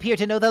 do not appear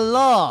to know the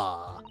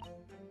law.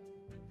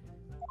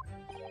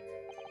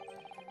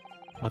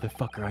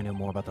 Motherfucker, I know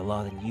more about the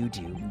law than you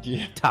do.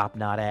 Yeah. Top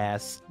knot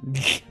ass.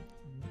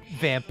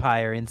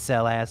 Vampire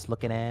incel ass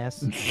looking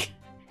ass.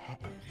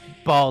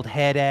 Bald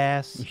head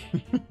ass.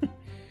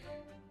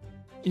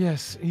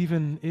 Yes,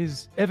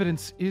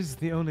 evidence is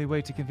the only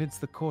way to convince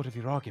the court of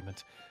your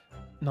argument,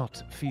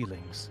 not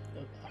feelings.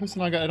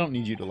 Hosonaga, I don't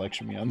need you to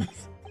lecture me on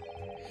this.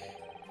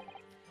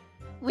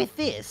 With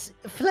this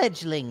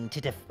fledgling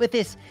to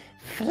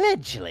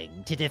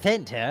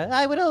defend her,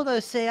 I would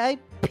almost say I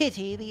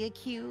pity the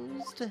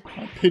accused.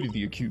 I pity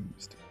the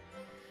accused.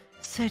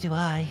 So do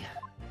I.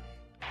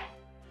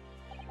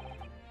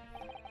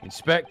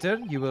 Inspector,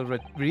 you will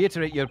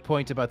reiterate your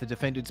point about the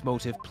defendant's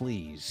motive,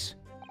 please.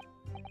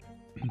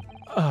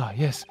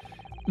 Yes.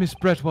 Miss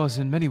Brett was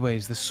in many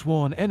ways the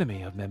sworn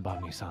enemy of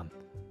Membami-san.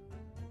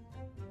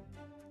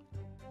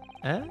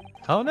 Huh?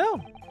 Oh no.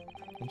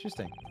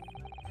 Interesting.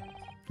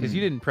 Because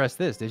you didn't press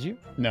this, did you?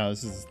 No,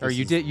 this is. Or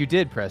you did? You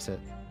did press it.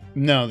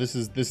 No, this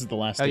is the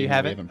last. Oh, you statement we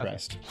haven't? haven't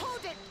pressed.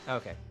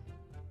 Okay.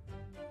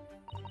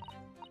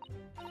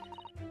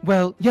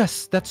 Well,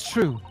 yes, that's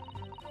true.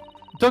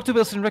 Dr.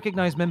 Wilson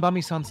recognized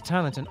Membami-san's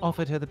talent and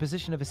offered her the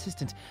position of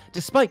assistant,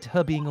 despite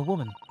her being a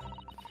woman.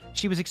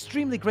 She was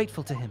extremely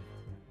grateful to him.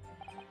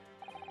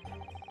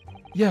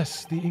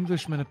 Yes, the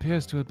Englishman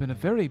appears to have been a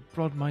very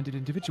broad-minded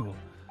individual.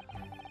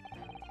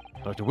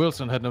 Dr.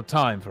 Wilson had no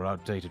time for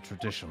outdated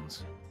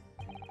traditions.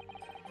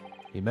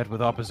 He met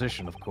with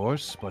opposition, of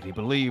course, but he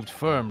believed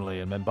firmly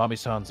in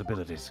Membami-san's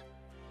abilities.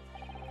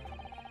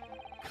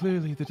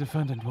 Clearly, the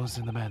defendant was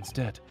in the man's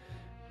debt,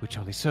 which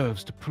only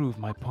serves to prove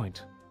my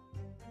point.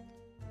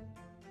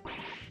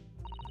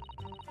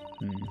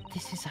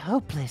 This is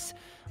hopeless.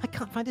 I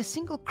can't find a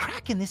single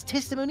crack in this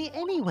testimony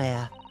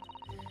anywhere.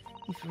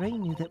 If Ray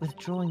knew that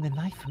withdrawing the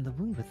knife from the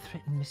wound would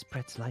threaten Miss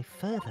Brett's life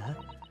further,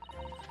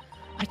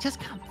 I just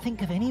can't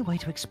think of any way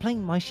to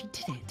explain why she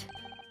did it.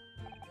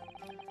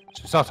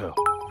 Susato,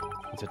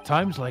 it's at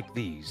times like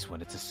these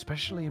when it's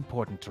especially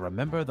important to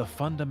remember the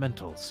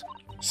fundamentals.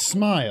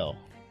 Smile.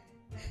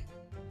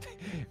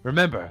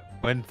 Remember,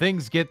 when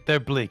things get their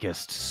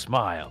bleakest,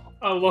 smile.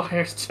 A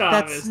lawyer's job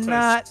That's is to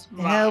not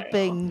smile.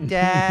 helping,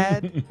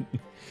 Dad.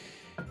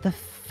 The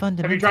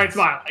fundamentals. Have you tried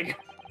smiling?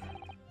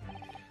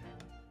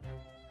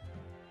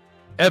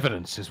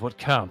 Evidence is what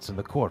counts in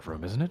the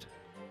courtroom, isn't it?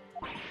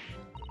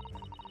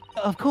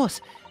 Of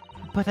course,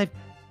 but I've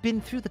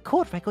been through the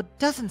court record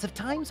dozens of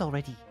times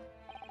already.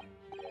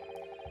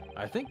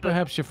 I think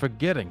perhaps you're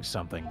forgetting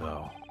something,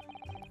 though.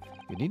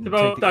 You needn't To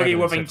both take the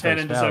Dougie evidence at Whiffington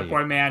face and the value.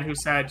 Silkboard Man who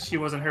said she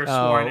wasn't her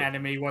Oh. sworn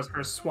enemy, was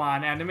her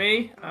swan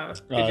enemy. Good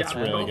That's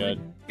job, really both.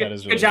 good. That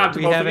is really Good job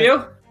good. to We both of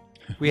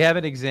you. We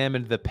haven't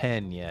examined the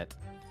pen yet.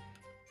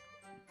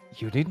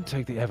 You needn't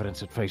take the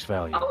evidence at face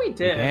value. Oh, we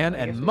did. You can I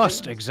guess and we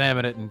must did.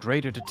 examine it in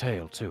greater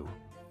detail, too.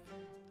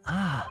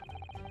 Ah,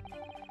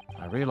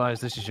 I realize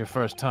this is your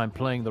first time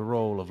playing the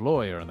role of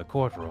lawyer in the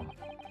courtroom.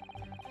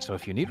 So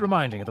if you need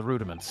reminding of the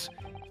rudiments,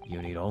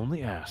 you need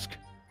only ask.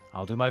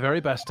 I'll do my very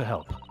best to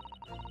help.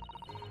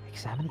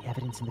 examine the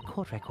evidence in the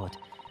court record.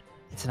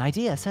 It's an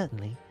idea,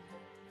 certainly.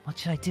 What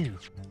should I do?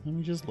 Let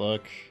me just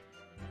look.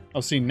 Oh,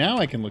 see, now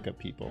I can look up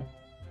people.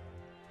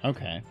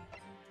 Okay.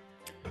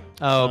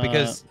 Oh,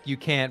 because you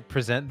can't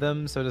present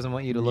them, so it doesn't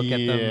want you to look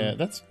at them. Yeah,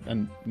 that's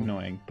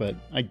annoying, but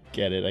I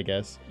get it, I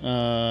guess.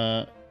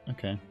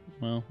 Okay.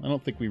 Well, I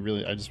don't think we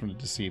really... I just wanted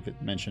to see if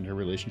it mentioned her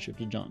relationship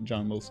to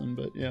John Wilson,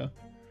 but yeah.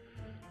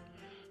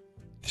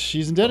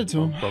 She's indebted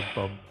to him.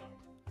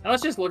 Now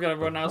let's just look at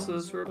everyone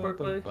else's real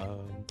quickly.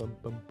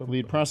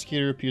 Lead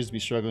prosecutor appears to be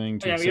struggling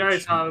to... Yeah, we already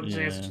accept- saw the yeah.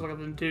 chance to look at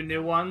the two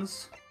new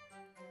ones.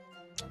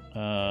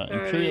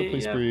 Imperial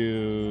Police yeah.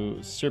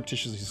 Bureau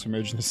surreptitiously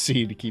submerged in the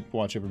sea to keep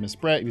watch over Miss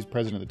Brett. He was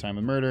president at the time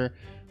of murder.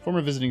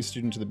 Former visiting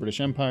student to the British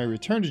Empire,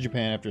 returned to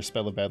Japan after a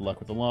spell of bad luck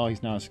with the law.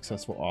 He's now a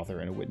successful author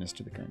and a witness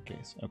to the current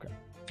case. Okay.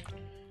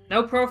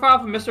 No profile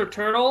for Mr.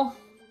 Turtle.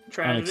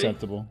 Tragedy.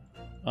 Unacceptable.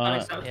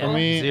 Unacceptable. And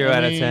we, 0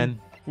 out of 10.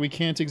 We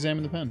can't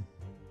examine the pen.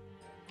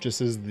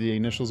 Just as the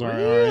initials are.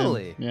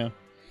 Really? Yeah.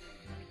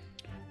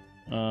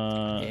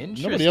 Nobody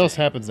Interesting. else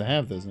happens to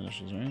have those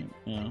initials, right?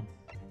 Yeah.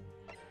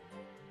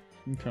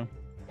 Okay.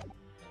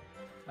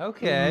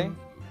 Okay.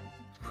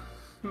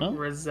 Huh?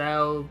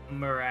 Rizal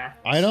Murat.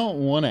 I don't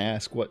want to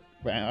ask what.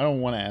 I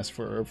don't want to ask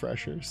for a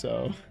refresher.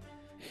 So.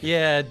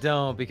 Yeah,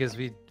 don't, because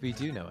we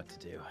do know what to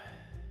do.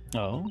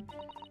 Oh.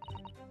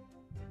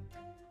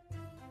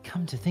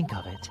 Come to think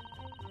of it,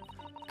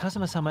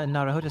 Kazuma-sama and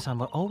Naruhodo-san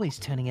were always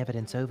turning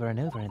evidence over and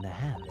over in their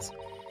hands.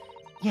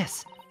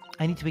 Yes,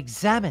 I need to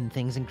examine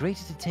things in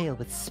greater detail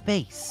with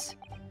space.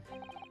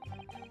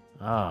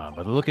 Ah,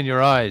 by the look in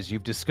your eyes,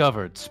 you've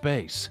discovered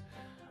space.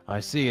 I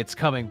see it's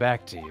coming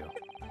back to you.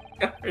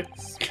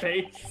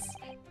 Space.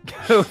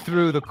 Go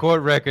through the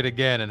court record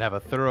again and have a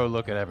thorough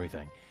look at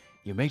everything.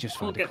 You may just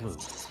find Look a at clue.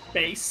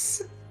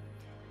 space.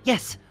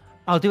 Yes,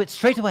 I'll do it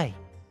straight away.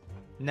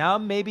 Now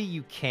maybe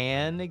you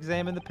can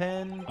examine the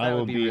pen. I That would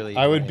would be really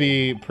I would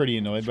lame. be pretty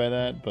annoyed by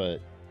that,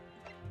 but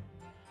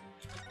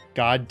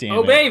God damn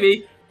Oh it.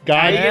 baby.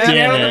 God Yeah, damn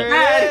yeah, it.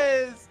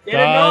 yeah. Get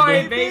God.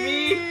 annoyed,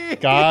 baby.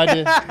 God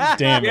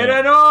damn Get it.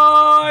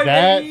 annoyed,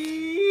 That-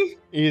 baby.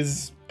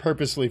 Is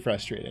purposely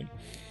frustrating.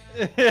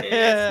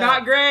 It's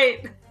not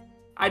great.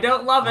 I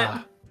don't love it.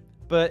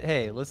 But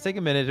hey, let's take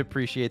a minute to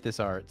appreciate this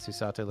art.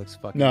 Susato looks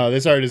fucking. No,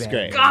 this art is bad.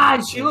 great.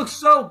 God, she looks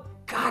so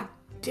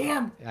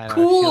goddamn I know,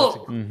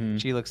 cool.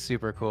 She looks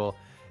super cool.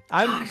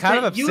 I'm Gosh, kind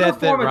of that upset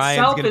that uniform Ryan's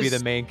itself gonna be is-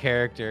 the main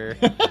character.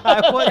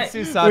 I want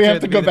Susato We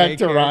have to be go the back main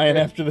to Ryan character.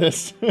 after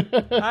this.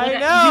 I That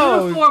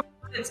know. uniform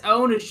on its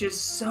own is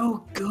just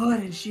so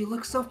good, and she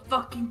looks so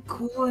fucking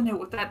cool in it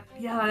with that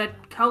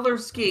color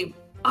scheme.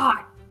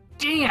 Ah,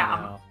 damn.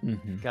 Wow.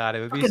 Mhm. God,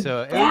 it would be Fucking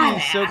so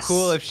badass.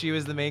 cool if she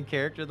was the main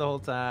character the whole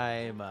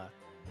time.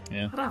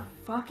 What a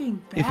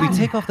fucking badass. If we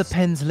take off the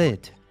pen's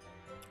lid,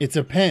 It's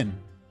a pen.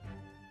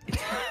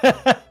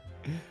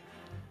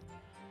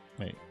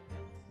 Wait.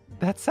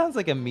 That sounds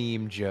like a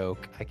meme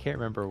joke. I can't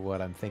remember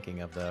what I'm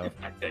thinking of though. If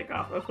I take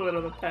off the lid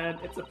of the pen,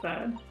 it's a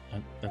pen.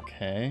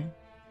 Okay.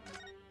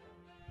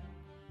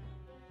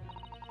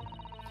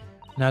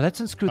 now let's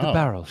unscrew the Oh.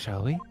 barrel,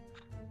 shall we?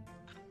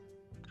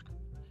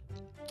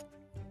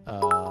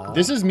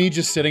 This is me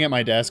just sitting at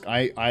my desk.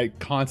 I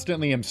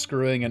constantly am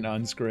screwing and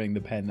unscrewing the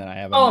pen that I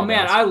have on Oh my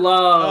man, desk. I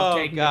love Oh,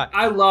 taking. God.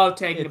 I love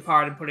taking It's-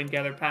 apart and putting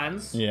together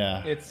pens.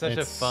 Yeah. It's such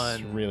a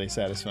fun- really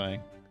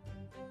satisfying.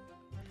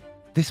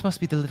 This must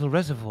be the little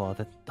reservoir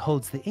that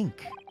holds the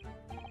ink.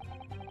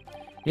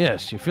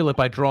 Yes, you fill it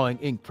by drawing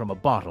ink from a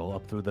bottle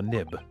up through the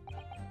nib.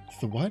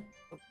 The what?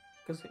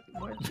 Because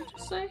what did you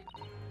just say?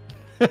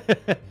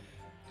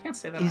 Can't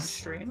say that on Is-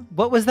 stream.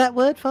 What was that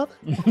word, Father?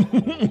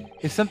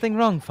 Is something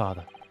wrong,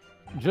 Father?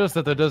 Just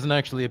that there doesn't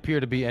actually appear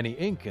to be any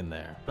ink in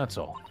there, that's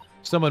all.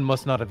 Someone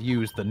must not have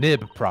used the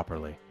nib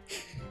properly.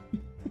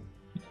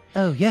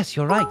 Oh, yes,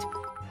 you're right.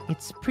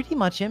 It's pretty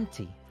much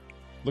empty.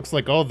 Looks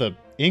like all the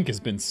ink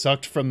has been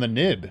sucked from the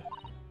nib.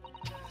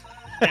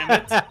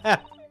 Damn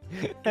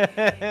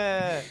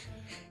it.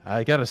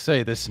 I gotta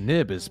say, this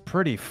nib is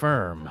pretty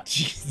firm.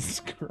 Jesus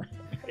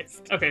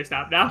Christ. Okay,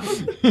 stop now.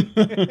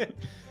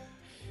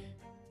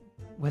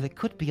 Well, it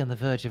could be on the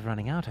verge of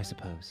running out, I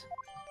suppose.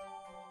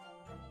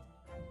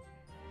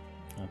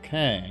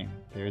 Okay.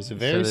 There's a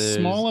very there's-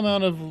 small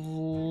amount of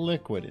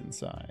liquid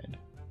inside.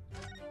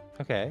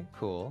 Okay,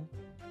 cool.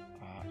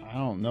 I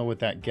don't know what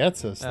that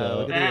gets us, Oh, though.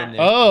 look at the nib.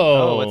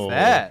 Oh! What's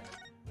that?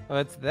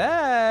 What's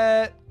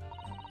that?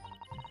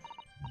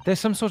 There's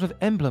some sort of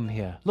emblem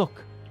here.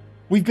 Look.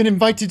 We've been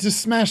invited to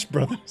Smash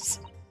Brothers.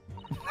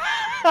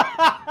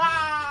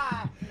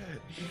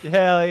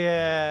 Hell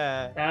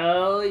yeah.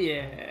 Hell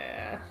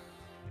yeah.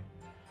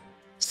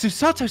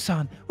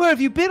 Susato-san, where have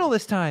you been all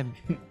this time?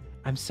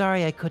 I'm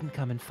sorry I couldn't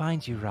come and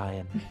find you,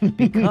 Ryan,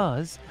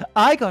 because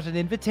I got an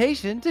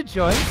invitation to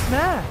join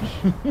Smash.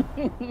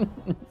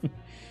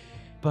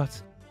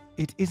 But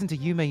it isn't a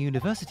Yume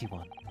University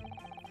one.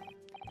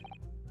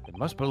 It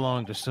must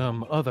belong to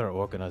some other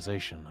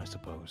organization, I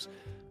suppose.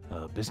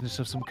 A business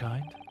of some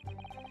kind?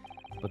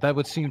 But that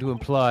would seem to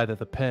imply that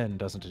the pen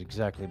doesn't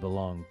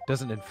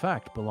in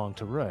fact belong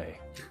to Ray.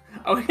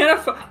 Are we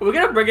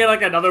gonna bring in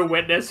like another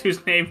witness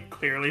whose name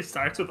clearly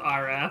starts with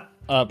RF?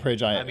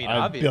 Pridge, I mean, I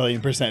obviously.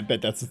 billion%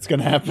 bet that's what's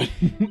gonna happen.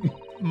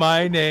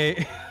 My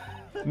name.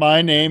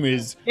 My name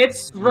is...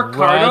 It's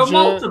Ricardo Roger-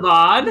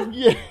 Montalban.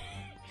 Yeah.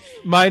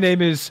 My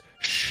name is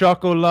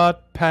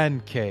Chocolat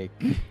Pancake.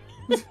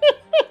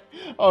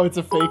 Oh, it's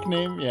a fake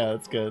name? Yeah,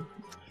 that's good.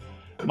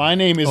 My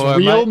name is Or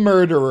Real my-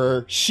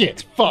 Murderer.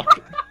 Shit.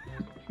 Fuck.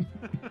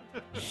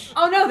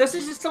 Oh no, this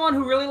is just someone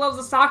who really loves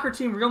the soccer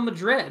team, Real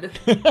Madrid.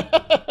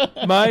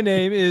 My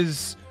name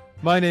is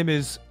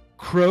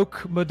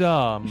Croque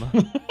Madame.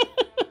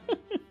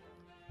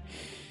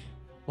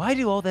 Why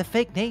are all their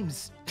fake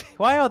names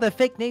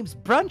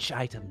brunch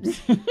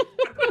items?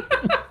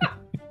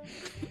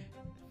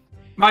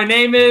 My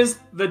name is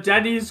the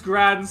Denny's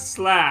Grand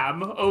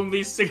Slam,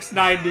 only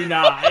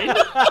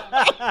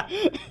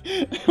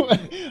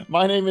 $6.99.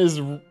 My name is...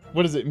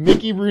 What is it?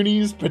 Mickey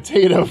Rooney's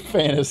Potato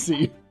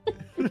Fantasy.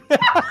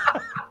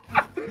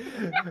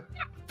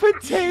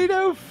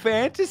 Potato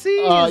Fantasy?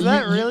 Is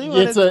that really what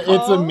it's It's a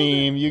called?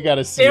 meme. You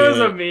gotta see It it. was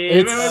a meme.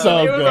 It's it was, so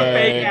it was good. a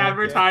fake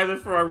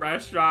advertisement for a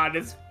restaurant.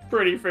 It's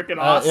pretty freaking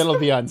awesome. It'll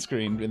be on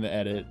screen in the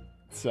edit,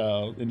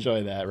 so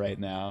enjoy that right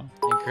now.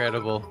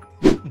 Incredible.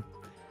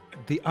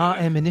 The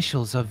RM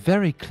initials are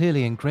very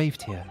clearly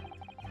engraved here.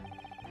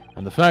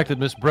 And the fact that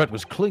Miss Brett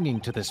was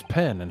clinging to this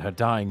pen in her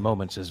dying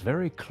moments is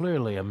very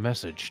clearly a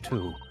message,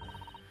 too.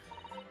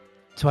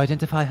 To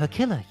identify her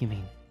killer, you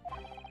mean?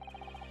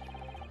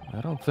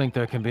 I don't think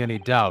there can be any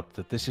doubt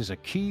that this is a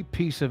key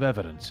piece of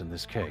evidence in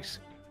this case.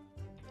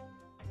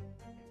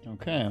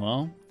 Okay,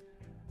 well,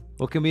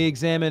 Well, can we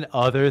examine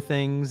other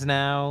things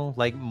now,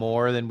 like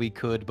more than we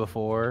could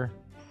before?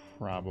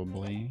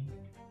 probably.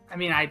 I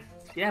mean,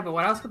 yeah, but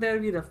what else would there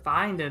be to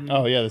find? And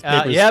Oh yeah, this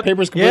Yep,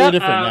 paper's completely yep.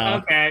 different now.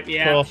 Okay,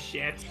 yeah, Cool.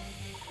 shit.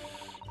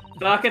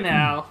 Fucking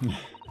hell.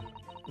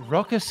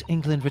 Raucous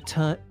England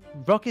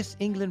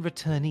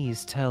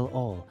returnees tell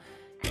all.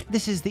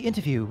 This is the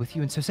interview with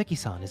you and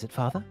Soseki-san, is it,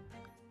 Father?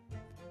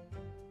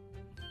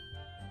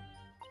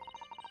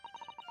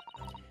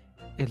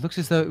 It looks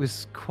as though it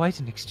was quite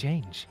an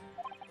exchange.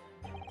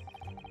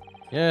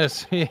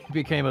 Yes, he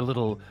became a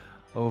little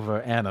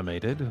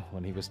over-animated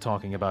when he was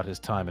talking about his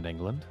time in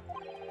England.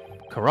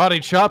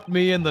 Karate chopped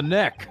me in the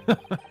neck.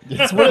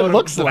 That's what it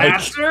looks like.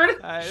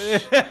 Bastard!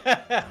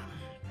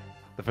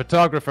 The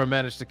photographer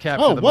managed to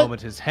capture Oh, the what?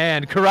 moment his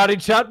hand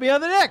karate chopped me on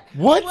the neck.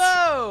 What?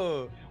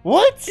 Whoa!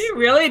 What? He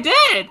really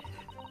did!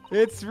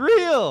 It's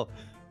real!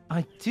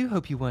 I do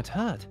hope you weren't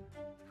hurt.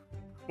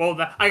 Well,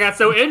 I got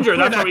so injured.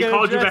 We're That's why not we gonna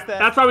called you address back. that.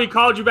 That's why we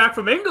called you back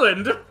from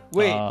England.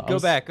 Wait, I go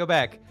was-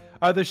 back.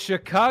 Are the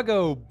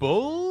Chicago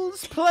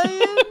Bulls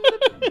playing?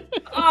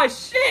 Oh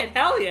shit!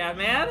 Hell yeah,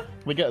 man!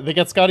 They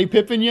got Scottie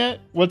Pippen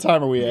yet? What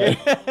time are we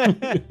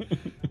at?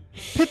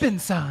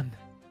 Pippin-san!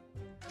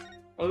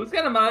 Well, this is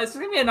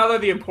gonna be another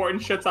of the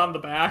important shits on the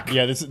back.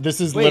 Yeah, this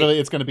is Wait. literally,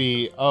 it's gonna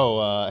be,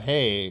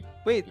 hey,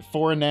 Wait,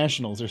 foreign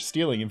nationals are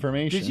stealing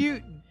information.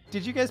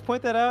 did you guys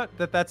point that out?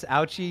 That's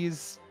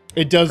Ouchie's.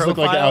 It does look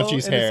like profile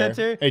Ouchie's in the hair.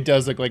 center? It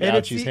does look like And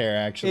it's Ouchie's e- hair,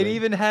 actually. It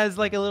even has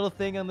like a little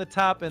thing on the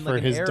top and for like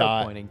an his arrow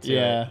dot. pointing to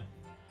Yeah. it.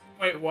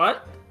 Wait,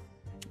 what?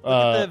 Look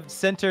at the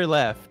center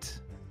left.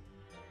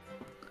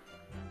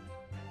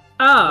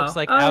 Oh, Looks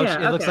like oh, Ouchie.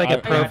 yeah, It looks okay. like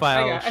a I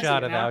profile see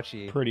shot it of now.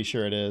 Ouchie. Pretty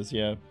sure it is,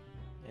 yeah.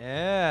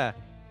 Yeah.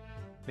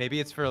 Maybe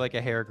it's for like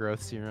a hair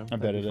growth serum. I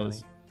bet That'd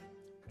it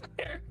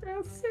be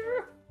is.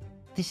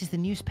 This is the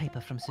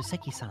newspaper from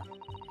Soseki-san.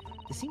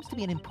 There seems to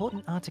be an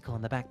important article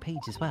on the back page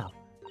as well.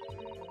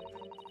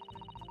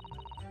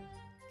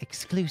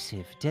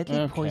 Exclusive. Deadly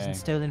Okay. poison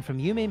stolen from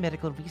Yume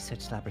Medical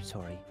Research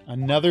Laboratory.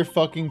 Another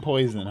fucking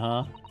poison,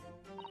 huh?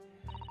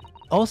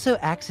 Also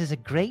acts as a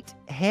great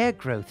hair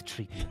growth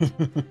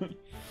treatment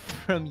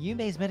from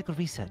Yume's Medical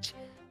Research.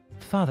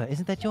 Father,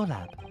 isn't that your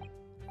lab?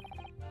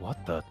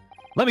 What the?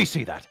 Let me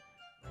see that.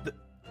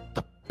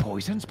 The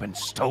poison's been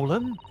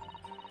stolen?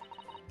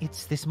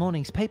 It's this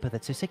morning's paper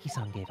that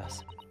Soseki-san gave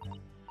us.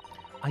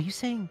 Are you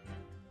saying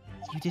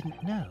you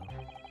didn't know?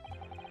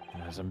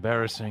 As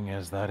embarrassing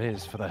as that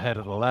is for the head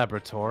of the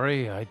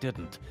laboratory, I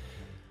didn't.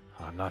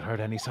 I've not heard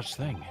any such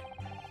thing.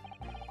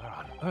 Where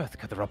on earth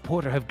could the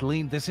reporter have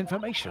gleaned this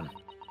information?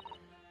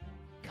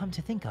 Come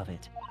to think of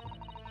it,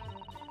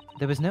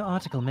 there was no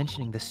article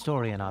mentioning the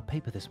story in our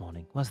paper this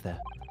morning, was there?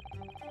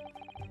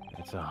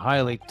 It's a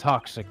highly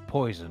toxic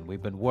poison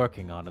we've been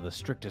working on in the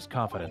strictest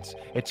confidence.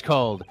 It's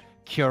called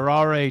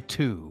Curare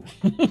 2.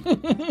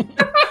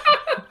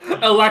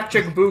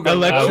 Electric Boogaloo.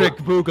 Electric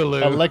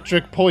Boogaloo.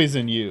 Electric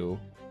poison you.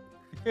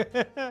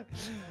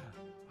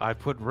 I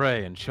put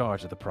Ray in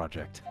charge of the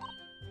project.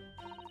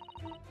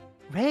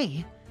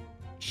 Ray?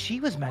 She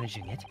was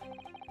managing it.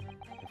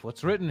 If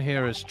what's written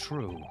here is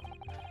true,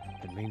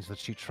 it means that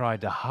she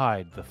tried to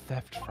hide the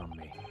theft from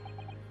me.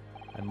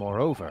 And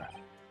moreover,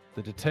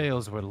 the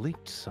details were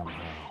leaked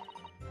somehow.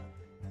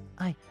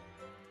 I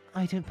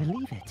don't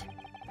believe it.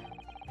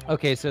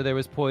 Okay, so there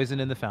was poison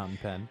in the fountain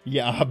pen.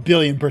 Yeah,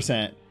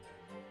 1,000,000,000%.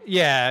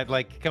 Yeah,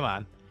 like, come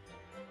on.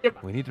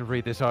 We need to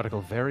read this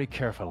article very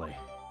carefully.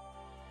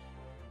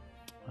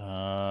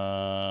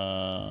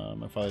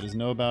 My father doesn't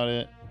know about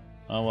it.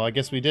 Oh, well, I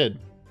guess we did.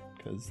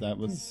 Because that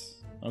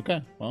was...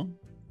 Okay, well.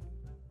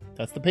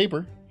 That's the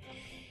paper.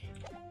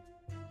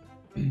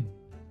 All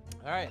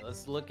right,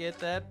 let's look at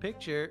that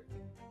picture.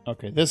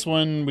 Okay, this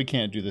one we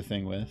can't do the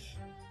thing with.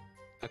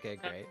 Okay,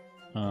 great.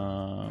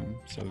 So...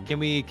 Can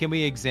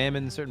we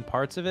examine certain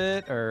parts of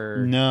it,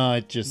 or No,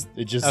 it just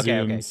Okay,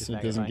 zooms. just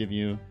It doesn't magnifying. give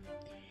you...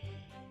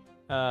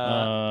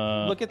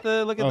 look at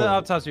the oh.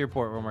 autopsy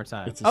report one more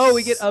time? It's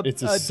We get a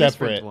it's a different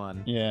separate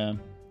one. Yeah.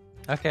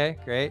 Okay,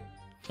 great.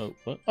 Oh,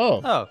 what?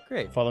 Oh. Oh,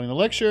 great. Following the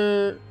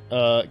lecture,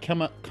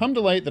 come to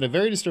light that a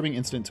very disturbing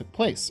incident took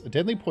place. A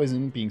deadly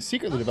poison being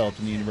secretly developed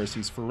in the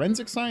university's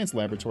forensic science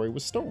laboratory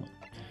was stolen.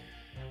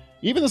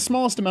 Even the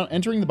smallest amount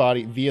entering the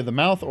body via the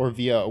mouth or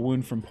via a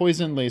wound from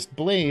poison-laced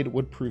blade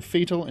would prove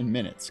fatal in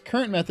minutes.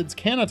 Current methods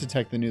cannot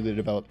detect the newly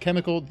developed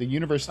chemical. The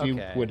university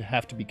Okay. would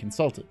have to be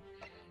consulted.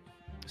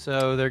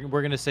 So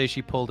we're gonna say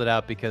she pulled it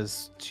out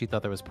because she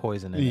thought there was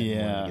poison in it. And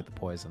wanted Yeah. to get the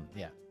poison.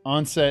 Yeah.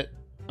 Onset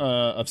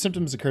of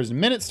symptoms occurs in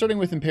minutes, starting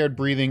with impaired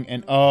breathing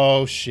and,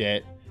 oh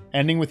shit,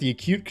 ending with the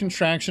acute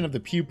contraction of the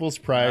pupils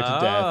prior to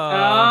death.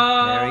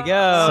 Oh, there we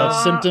go.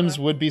 Such symptoms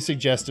would be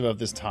suggestive of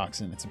this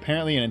toxin. It's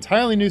apparently an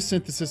entirely new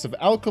synthesis of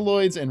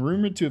alkaloids and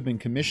rumored to have been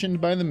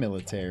commissioned by the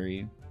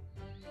military.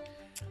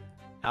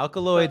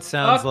 Alkaloid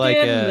sounds like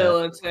Fucking a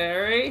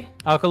military.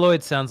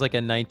 alkaloid sounds like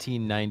a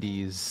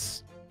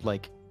 1990s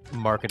like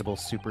marketable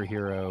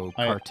superhero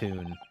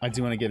cartoon. I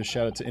do want to give a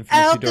shout out to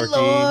Infamously Dorky.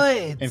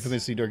 Alkaloids!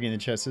 Infamously Dorky in the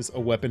chat says, a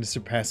weapon to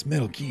surpass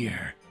Metal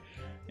Gear.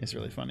 It's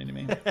really funny to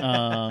me.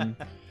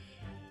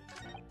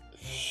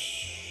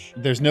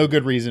 There's no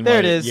good reason why. There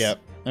it is. Yep.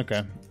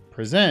 Okay.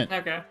 Present.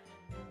 Okay.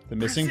 The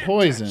missing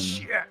poison.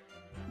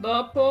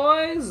 The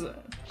poison.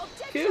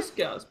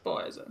 Cusco's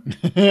poison.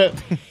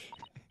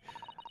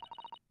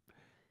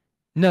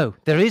 No,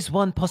 there is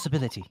one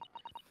possibility.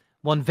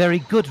 One very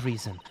good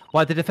reason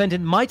why the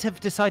defendant might have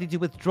decided to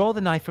withdraw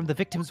the knife from the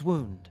victim's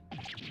wound.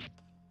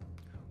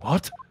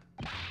 What?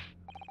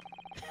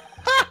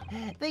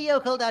 The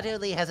yokel not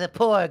only has a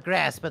poor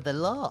grasp of the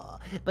law,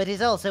 but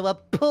is also a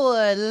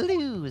poor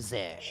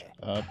loser.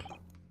 Up.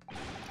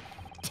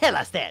 Tell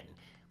us then,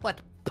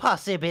 what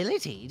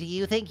possibility do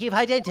you think you've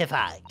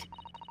identified?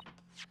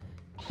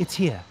 It's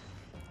here,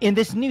 in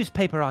this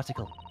newspaper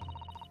article.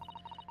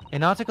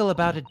 An article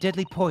about a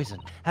deadly poison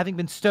having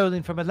been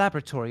stolen from a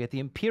laboratory at the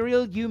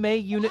Imperial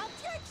Yume unit.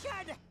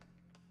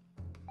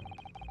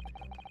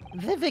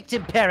 The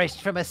victim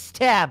perished from a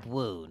stab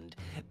wound.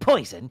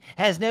 Poison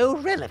has no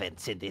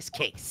relevance in this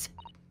case.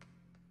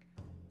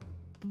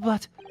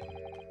 But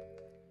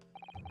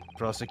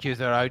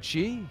Prosecutor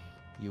Ouchi,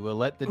 you will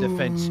let the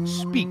defense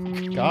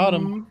speak. Got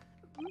him.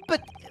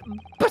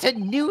 But a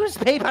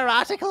newspaper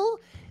article?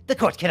 The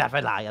court cannot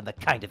rely on the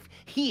kind of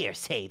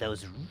hearsay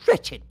those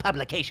wretched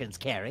publications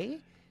carry.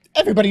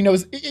 Everybody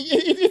knows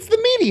it's the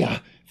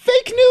media.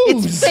 Fake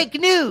news. It's fake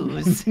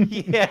news!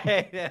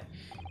 yeah.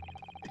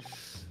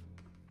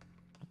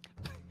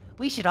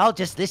 We should all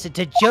just listen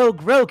to Joe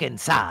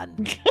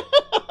Rogan-san.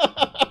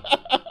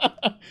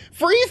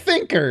 Free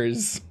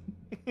thinkers.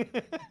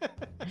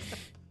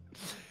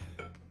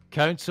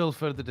 Counsel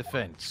for the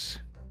defense.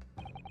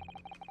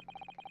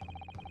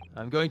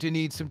 I'm going to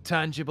need some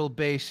tangible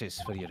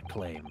basis for your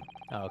claim.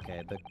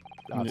 Okay, the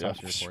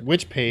autopsy report.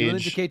 Which You will page?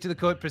 indicate to the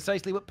court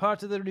precisely what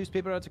part of the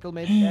newspaper article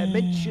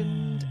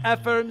mentioned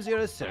affirms your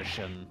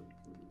assertion.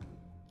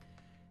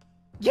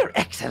 Your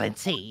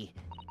Excellency.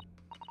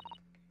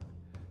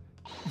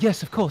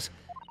 Yes, of course.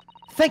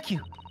 Thank you.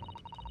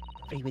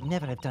 For he would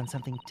never have done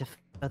something to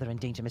further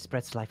endanger Miss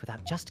Brett's life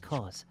without just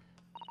cause.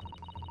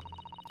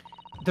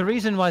 The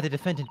reason why the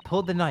defendant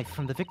pulled the knife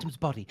from the victim's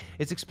body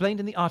is explained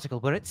in the article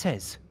where it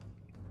says,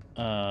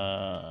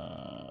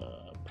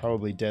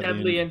 Probably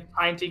Deadly in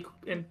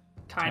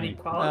tiny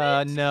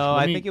quality. No,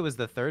 Let I me- think it was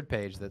the third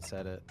page that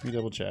said it. Let me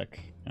double check.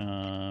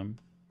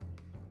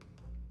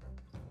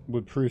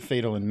 Would prove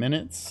fatal in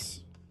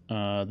minutes.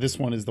 This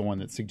one is the one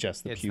that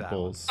suggests the It's that one.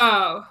 pupils.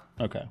 Oh.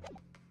 Okay.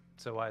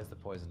 So why is the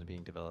poison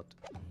being developed?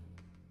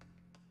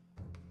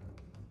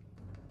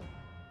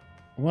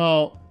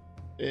 Well,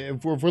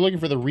 if we're looking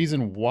for the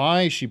reason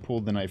why she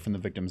pulled the knife from the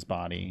victim's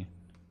body,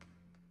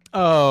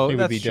 Oh, it would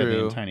that's be deadly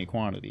true. in tiny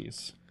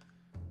quantities.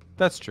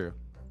 That's true.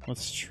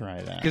 Let's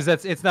try that. Because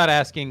it's not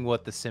asking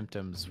what the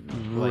symptoms,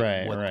 like,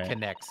 Right, what right.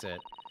 connects it.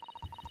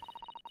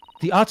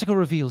 the article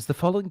reveals the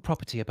following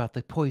property about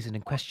the poison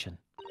in question.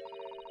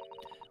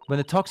 When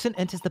a toxin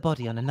enters the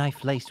body on a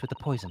knife laced with the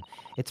poison,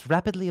 it's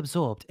rapidly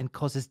absorbed and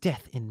causes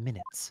death in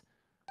minutes.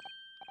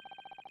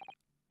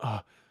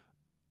 Are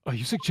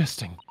you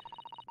suggesting?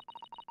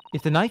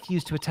 If the knife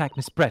used to attack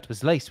Miss Brett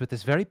was laced with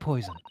this very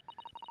poison,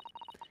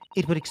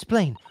 it would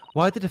explain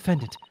why the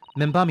defendant,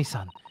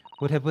 Membami-san,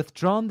 would have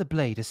withdrawn the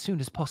blade as soon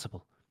as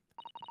possible.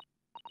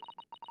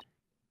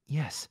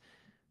 Yes,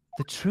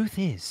 the truth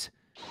is,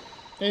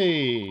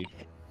 Hey.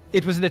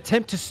 it was an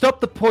attempt to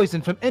stop the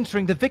poison from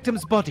entering the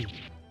victim's body.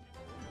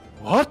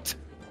 What?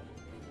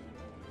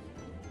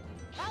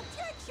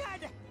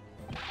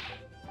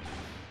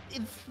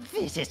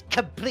 This is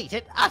complete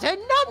and utter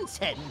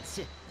nonsense.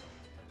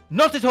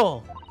 Not at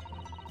all!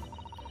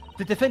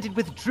 The defendant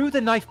withdrew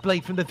the knife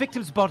blade from the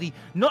victim's body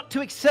not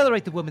to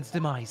accelerate the woman's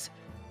demise,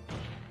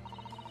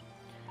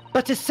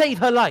 but to save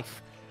her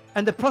life,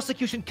 and the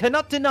prosecution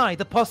cannot deny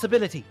the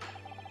possibility.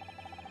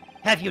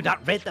 Have you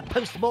not read the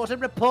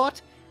post-mortem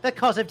report? The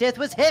cause of death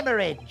was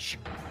hemorrhage.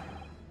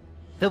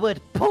 The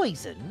word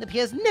poison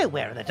appears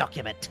nowhere in the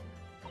document.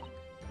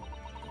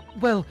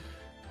 Well,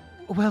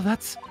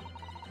 that's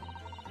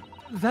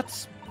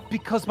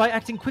because by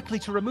acting quickly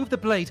to remove the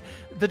blade,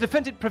 the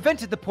defendant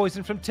prevented the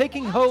poison from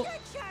taking hold.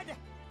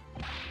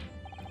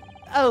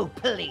 Oh,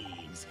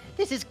 please.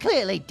 This is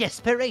clearly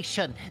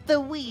desperation. The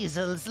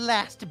weasel's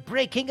last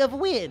breaking of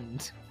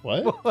wind.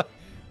 What?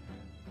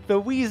 The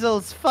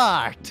weasel's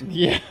fart.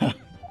 Yeah.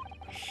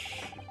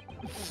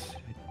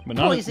 But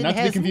not Poison to be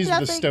has confused with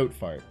the nothing- stoat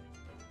fart,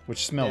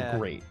 which smelled Yeah.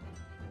 great.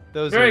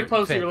 Those Very are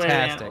closely related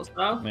fantastic.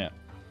 animals, though. Yeah.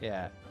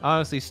 Yeah.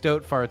 Honestly,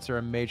 stoat farts are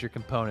a major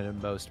component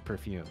of most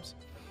perfumes.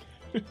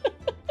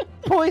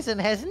 Poison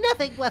has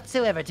nothing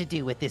whatsoever to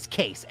do with this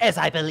case, as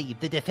I believe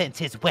the defense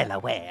is well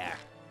aware.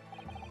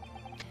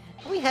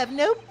 We have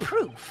no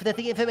proof that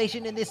the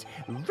information in this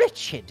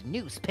wretched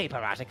newspaper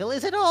article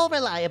is at all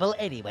reliable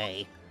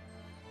anyway.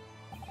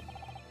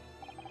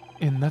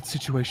 In that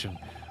situation,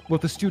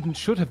 what the student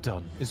should have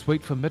done is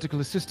wait for medical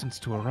assistance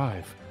to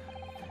arrive.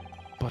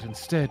 But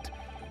instead,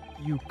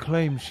 you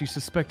claim she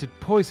suspected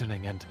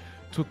poisoning and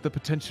took the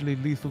potentially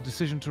lethal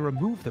decision to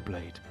remove the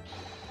blade.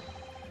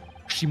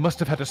 She must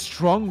have had a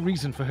strong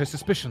reason for her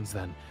suspicions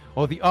then,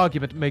 or the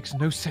argument makes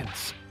no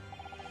sense.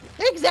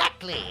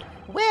 Exactly.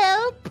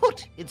 Well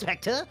put,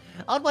 Inspector.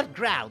 On what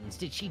grounds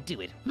did she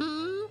do it?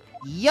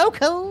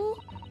 Yoko?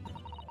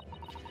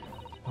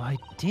 Why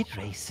did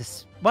Ray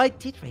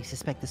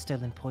suspect the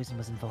stolen poison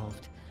was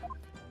involved?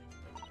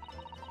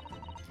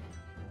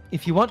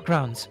 If you want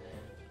grounds,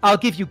 I'll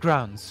give you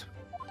grounds.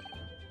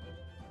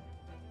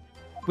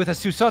 With a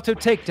Susato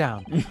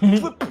takedown.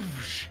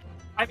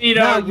 I need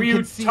Now a you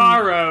can see-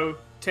 Ryutaro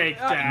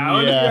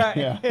takedown.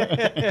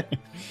 Yeah.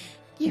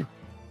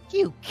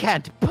 You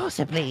can't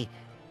possibly.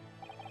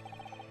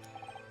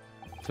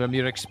 From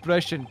your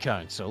expression,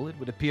 Counsel, it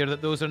would appear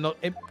that those are not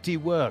empty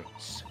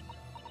words.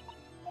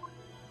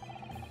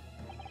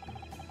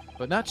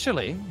 But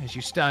naturally, as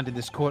you stand in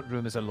this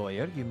courtroom as a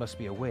lawyer, you must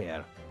be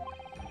aware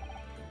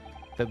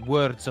that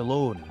words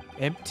alone,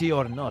 empty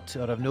or not,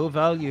 are of no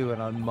value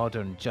in our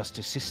modern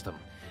justice system.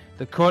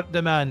 The court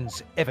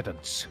demands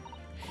evidence.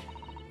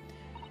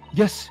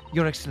 Yes,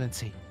 Your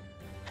Excellency.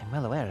 I'm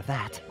well aware of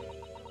that.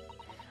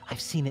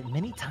 I've seen it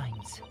many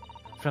times,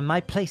 from my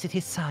place at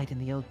his side in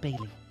the Old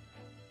Bailey.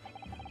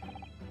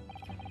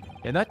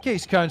 In that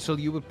case, Counsel,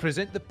 you will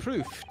present the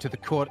proof to the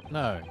court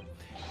now.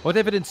 What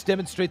evidence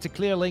demonstrates a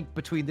clear link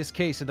between this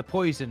case and the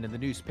poison in the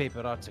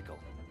newspaper article?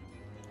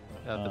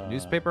 The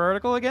newspaper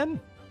article again?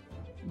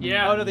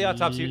 Yeah. Oh, no, the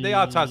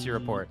autopsy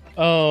report.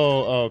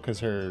 Because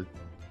her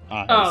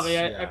eyes. Oh,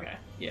 yeah. Okay.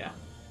 Yeah.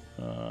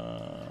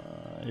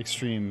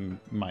 Extreme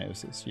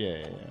meiosis.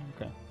 Yeah.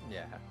 Okay.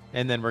 Yeah.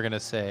 And then we're going to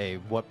say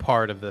what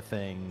part of the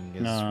thing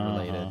is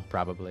related,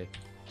 probably.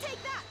 Take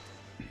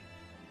that!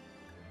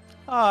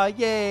 Oh,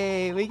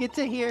 yay! We get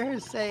to hear her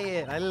say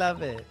it. I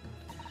love it.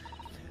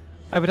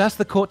 I would ask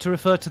the court to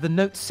refer to the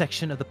notes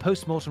section of the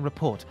post-mortem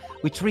report,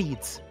 which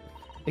reads,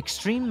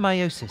 extreme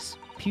meiosis,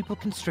 pupil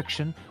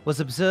constriction, was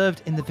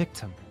observed in the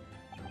victim.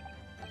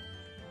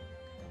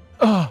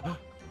 Oh!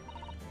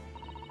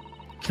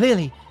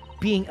 Clearly,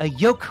 being a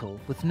yokel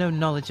with no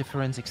knowledge of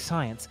forensic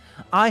science,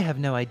 I have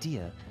no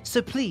idea.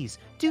 So please,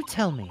 do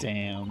tell me.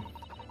 Damn.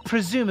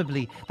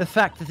 Presumably, the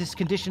fact that this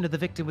condition of the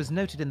victim was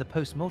noted in the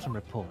post-mortem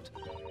report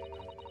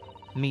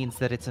means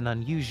that it's an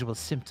unusual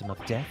symptom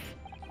of death.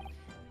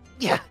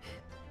 Yeah.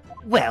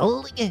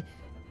 Well,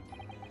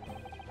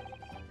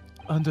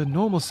 Under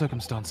normal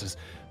circumstances,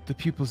 the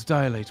pupils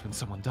dilate when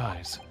someone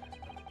dies.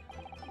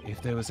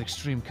 If there was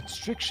extreme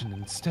constriction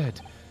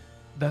instead,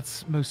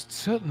 that's most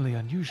certainly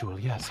unusual,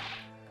 yes.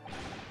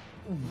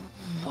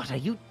 what are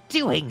you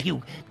doing,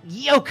 you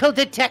yokel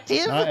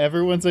detective? Not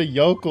everyone's a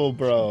yokel,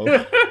 bro.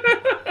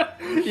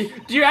 Do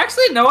you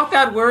actually know what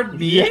that word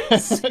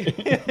means?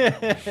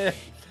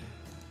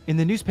 In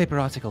the newspaper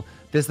article,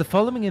 there's the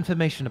following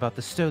information about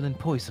the stolen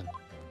poison.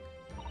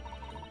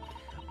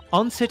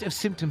 Onset of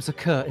symptoms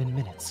occur in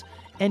minutes,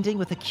 ending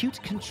with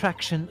acute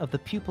contraction of the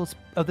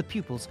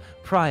pupils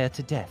prior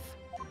to death.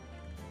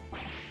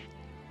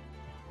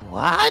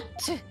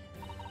 What?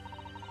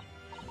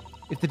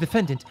 If the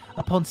defendant,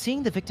 upon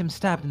seeing the victim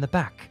stabbed in the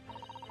back,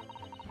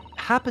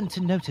 happened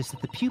to notice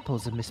that the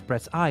pupils of Miss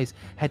Brett's eyes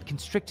had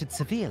constricted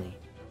severely.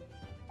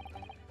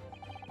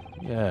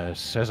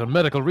 Yes, as a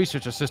medical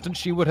research assistant,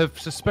 she would have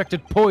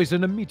suspected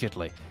poison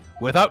immediately,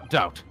 without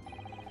doubt.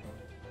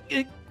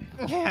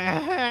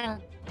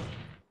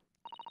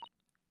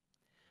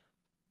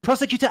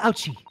 Prosecutor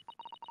Ouchie,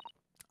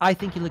 I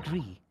think you'll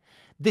agree.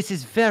 This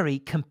is very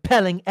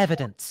compelling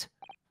evidence.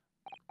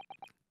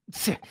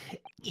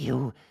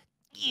 You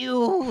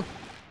yokel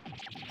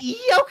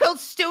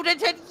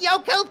student and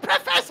yokel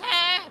professor!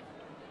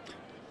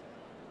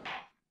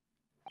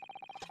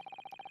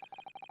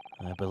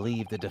 I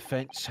believe the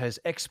defense has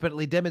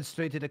expertly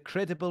demonstrated a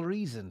credible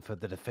reason for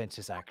the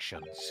defense's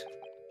actions.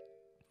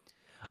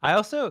 I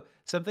also,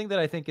 something that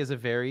I think is a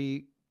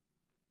very,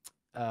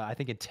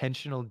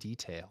 intentional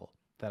detail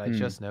that I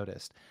just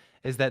noticed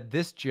is that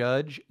this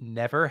judge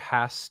never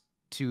has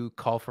to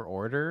call for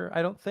order,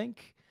 I don't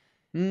think.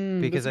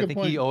 Because I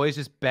think he always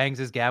just bangs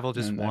his gavel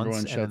just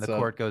once and then the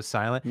court goes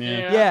silent.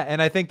 Yeah,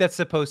 and I think that's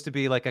supposed to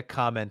be like a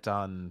comment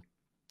on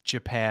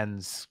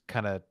Japan's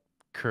kind of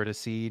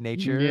courtesy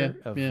nature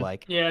of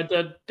like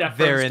the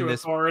deference to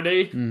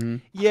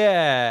authority.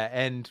 Yeah,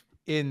 and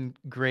in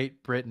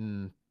Great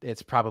Britain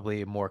it's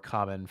probably more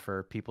common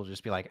for people to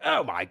just be like,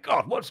 oh my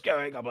god, what's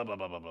going on, blah blah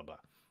blah blah blah blah.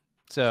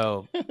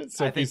 So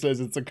Sophie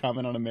says it's a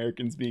comment on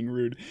Americans being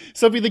rude.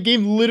 Sophie, the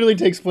game literally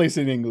takes place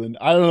in England.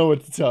 I don't know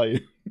what to tell you.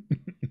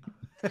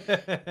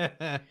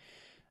 But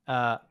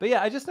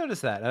yeah, I just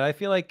noticed that, and I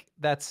feel like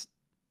that's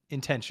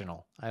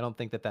intentional. I don't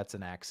think that that's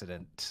an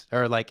accident,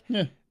 or like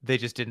they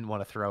just didn't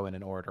want to throw in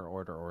an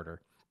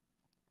order.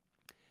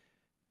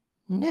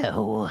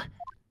 No.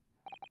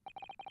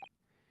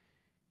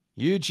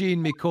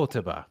 Eugene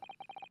Mikotaba.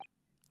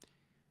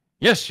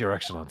 Yes, Your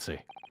Excellency.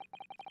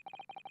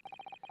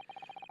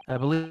 I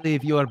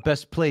believe you are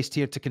best placed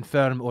here to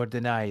confirm or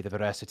deny the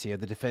veracity of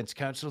the defense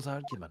counsel's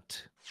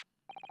argument.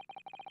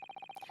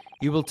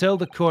 You will tell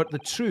the court the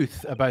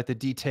truth about the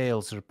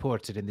details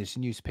reported in this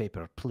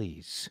newspaper,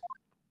 please.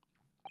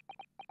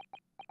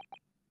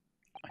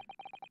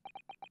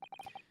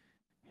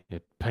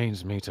 It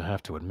pains me to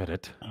have to admit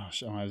it. Oh,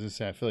 I was just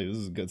saying, I feel like this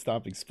is a good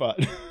stopping spot.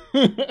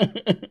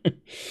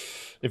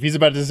 If he's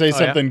about to say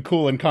something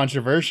cool and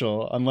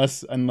controversial,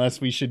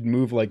 unless we should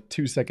move like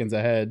 2 seconds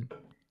ahead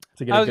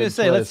to get. I was going to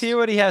say, let's hear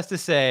what he has to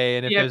say,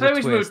 and if there's a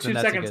twist, we should move 2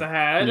 seconds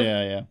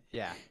ahead.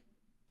 Yeah.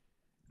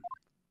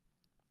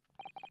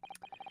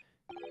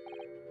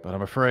 But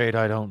I'm afraid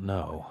I don't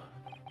know.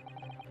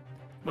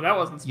 Well, that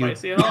wasn't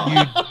spicy at all.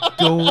 You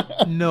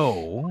don't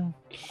know?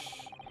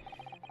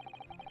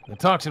 The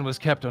toxin was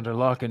kept under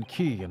lock and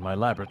key in my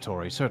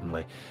laboratory,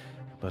 certainly,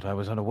 but I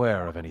was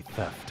unaware of any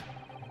theft.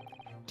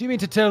 Do you mean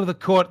to tell the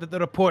court that the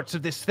reports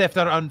of this theft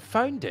are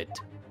unfounded?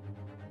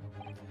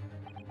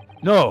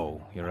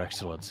 No, Your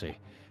Excellency.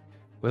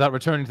 Without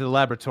returning to the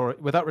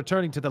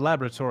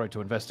laboratory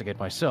to investigate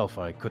myself,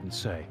 I couldn't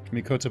say.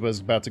 Mikotoba's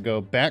about to go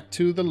back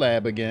to the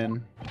lab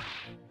again.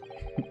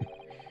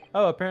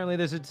 Oh, apparently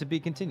there's a to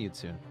be continued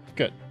soon.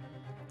 Good.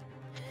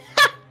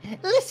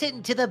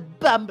 Listen to the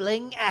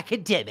bumbling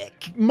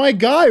academic. My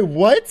guy,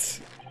 what?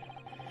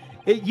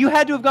 You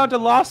had to have gone to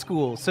law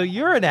school, so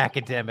you're an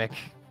academic.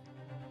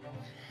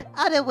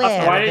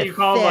 Unaware. Why did you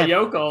call him a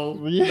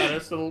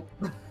yokel?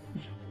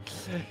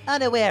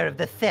 Unaware of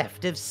the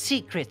theft of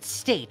secret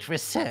state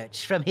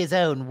research from his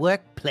own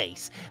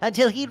workplace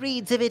until he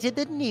reads of it in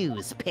the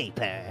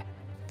newspaper.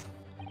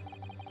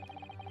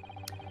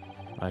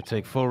 I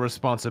take full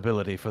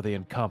responsibility for the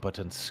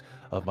incompetence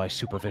of my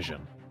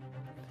supervision.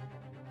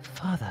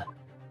 Father.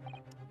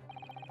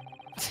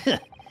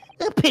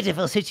 A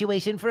pitiful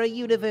situation for a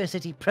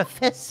university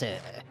professor.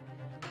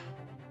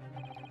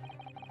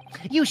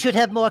 You should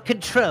have more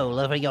control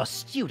over your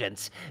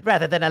students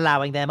rather than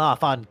allowing them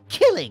off on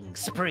killing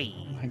sprees.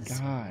 My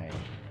guy.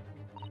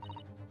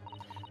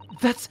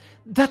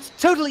 That's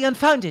totally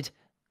unfounded.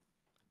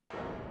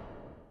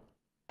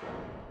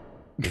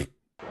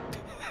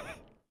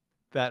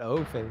 That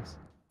O face.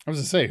 I was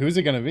to say, who's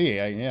it gonna be?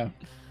 Yeah.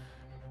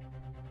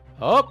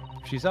 Oh,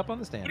 she's up on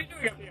the stand. What are you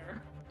doing up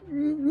here?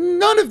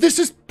 None of this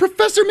is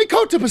Professor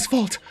Mikotoba's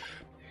fault.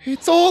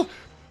 It's all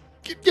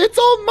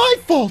my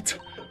fault.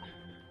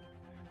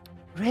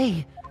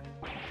 Ray.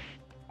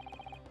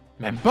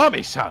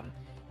 Membami-san,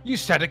 you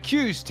stand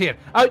accused here.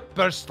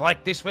 Outbursts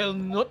like this will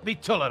not be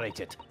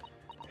tolerated.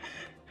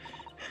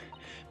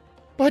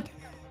 But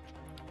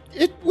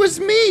it was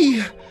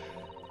me.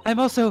 I'm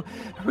also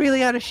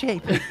really out of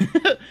shape.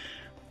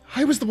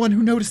 I was the one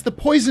who noticed the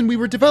poison we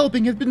were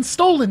developing had been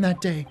stolen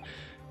that day.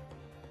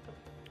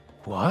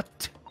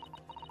 What?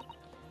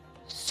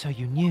 So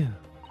you knew?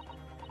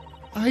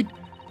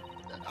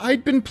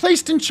 I'd been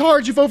placed in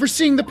charge of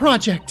overseeing the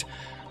project.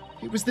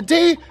 It was the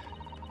day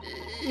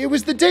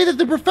that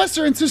the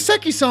professor and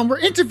Suseki-san were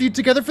interviewed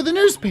together for the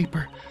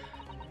newspaper.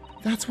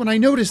 That's when I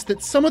noticed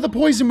that some of the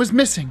poison was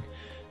missing.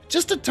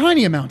 Just a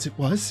tiny amount it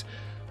was.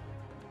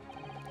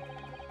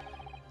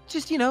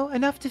 Just,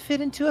 enough to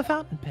fit into a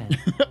fountain pen.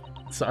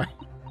 Sorry.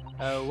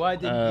 Why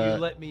didn't you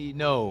let me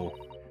know?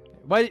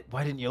 Why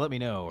didn't you let me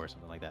know, or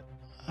something like that?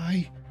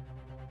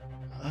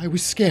 I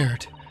was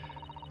scared.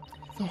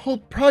 The whole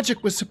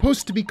project was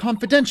supposed to be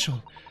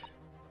confidential,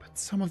 but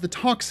some of the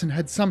toxin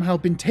had somehow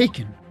been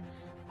taken.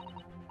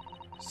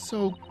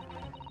 So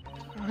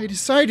I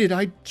decided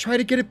I'd try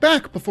to get it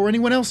back before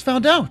anyone else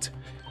found out.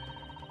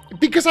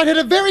 Because I had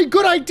a very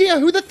good idea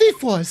who the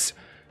thief was.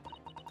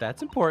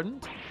 That's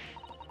important.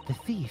 The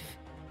thief?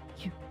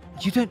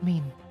 You don't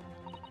mean...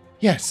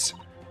 Yes,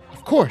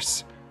 of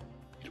course.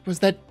 It was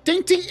that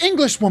dainty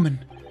English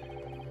woman.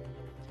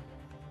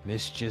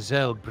 Miss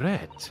Giselle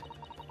Brett.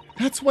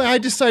 That's why I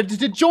decided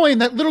to join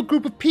that little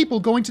group of people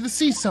going to the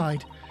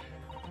seaside.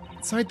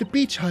 Inside the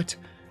beach hut,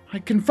 I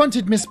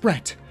confronted Miss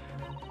Brett.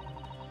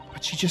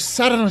 But she just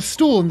sat on a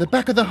stool in the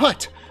back of the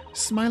hut,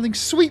 smiling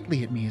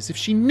sweetly at me as if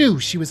she knew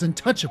she was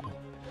untouchable.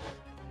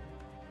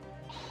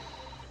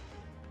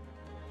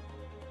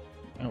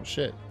 Oh,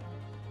 shit.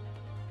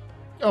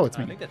 Oh, it's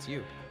me. I think that's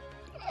you.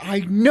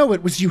 I know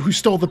it was you who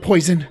stole the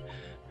poison.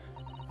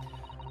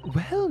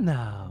 Well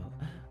now,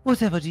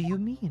 whatever do you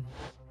mean?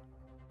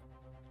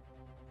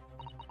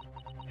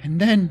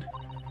 And then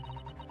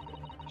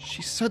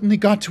she suddenly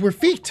got to her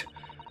feet.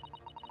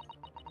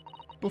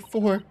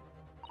 Before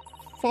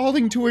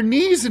falling to her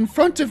knees in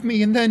front of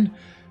me and then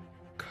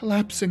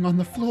collapsing on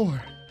the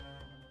floor.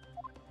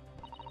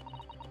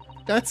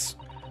 That's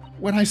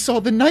when I saw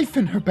the knife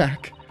in her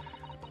back.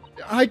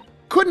 I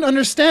couldn't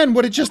understand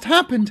what had just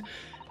happened.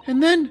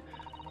 And then,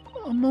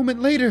 a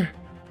moment later,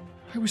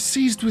 I was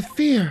seized with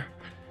fear.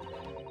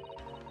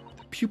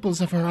 The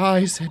pupils of her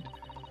eyes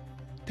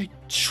they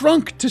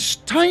shrunk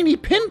to tiny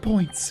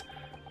pinpoints.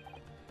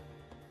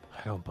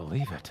 I don't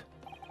believe it.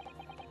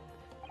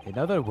 In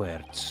other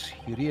words,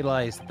 you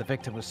realized that the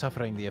victim was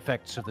suffering the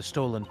effects of the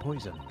stolen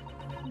poison.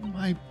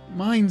 My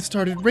mind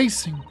started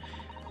racing.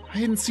 I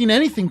hadn't seen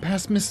anything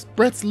past Miss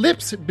Brett's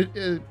lips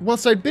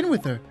whilst I'd been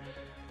with her.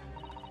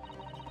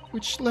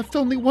 which left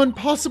only one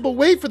possible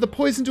way for the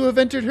poison to have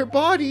entered her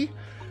body.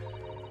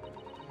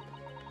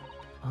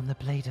 On the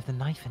blade of the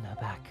knife in her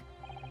back.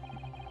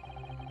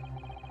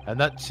 And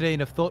that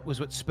train of thought was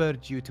what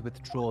spurred you to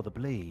withdraw the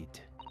blade.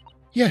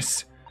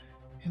 Yes.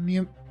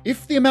 And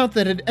if the amount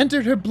that had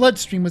entered her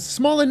bloodstream was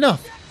small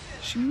enough,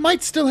 she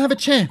might still have a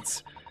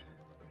chance.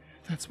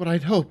 That's what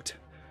I'd hoped.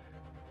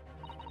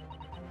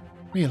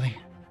 Really.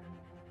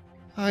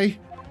 I'm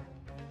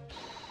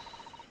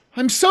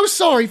so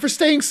sorry for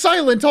staying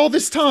silent all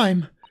this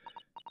time.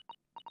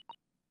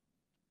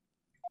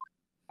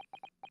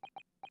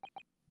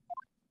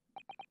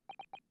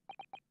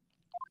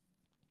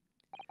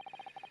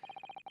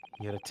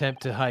 Your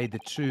attempt to hide the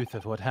truth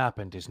of what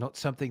happened is not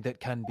something that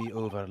can be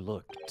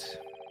overlooked.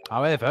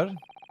 However,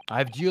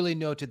 I've duly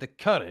noted the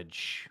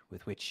courage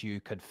with which you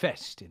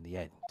confessed in the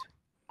end.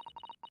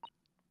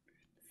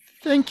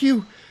 Thank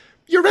you,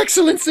 Your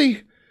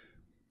Excellency!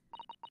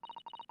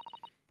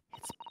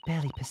 It's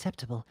barely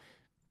perceptible,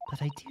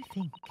 but I do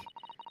think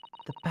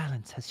the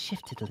balance has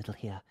shifted a little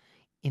here,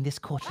 in this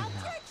courtroom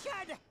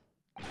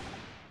now.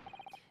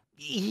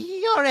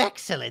 Your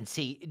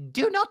Excellency,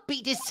 do not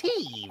be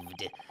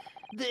deceived.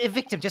 The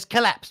victim just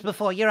collapsed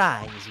before your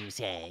eyes, you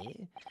say?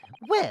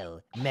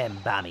 Well,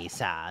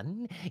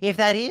 Membami-san, if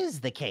that is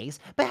the case,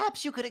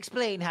 perhaps you could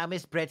explain how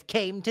Miss Brett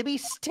came to be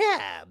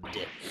stabbed.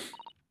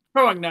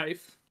 Throwing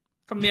knife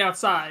from the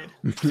outside.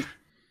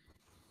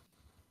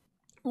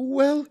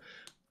 Well,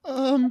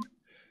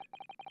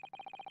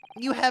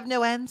 You have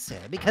no answer,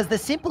 because the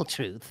simple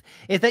truth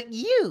is that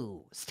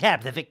you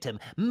stabbed the victim,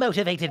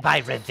 motivated by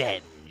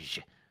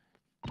revenge.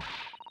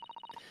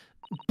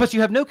 But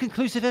you have no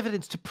conclusive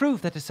evidence to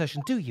prove that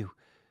assertion, do you?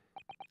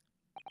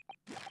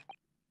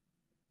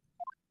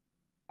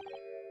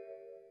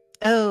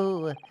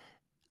 Oh,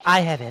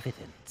 I have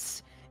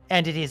evidence,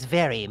 and it is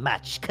very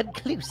much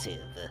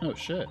conclusive. oh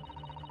shit.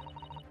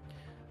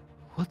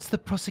 What's the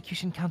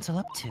prosecution counsel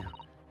up to?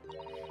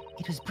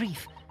 It was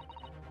brief,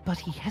 but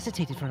he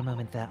hesitated for a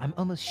moment there. I'm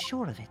almost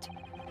sure of it.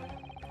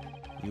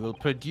 You will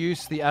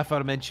produce the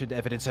aforementioned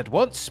evidence at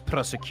once,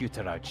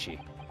 Prosecutor Archie.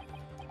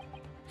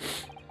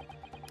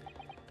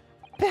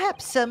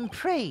 Perhaps some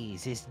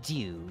praise is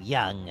due,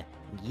 young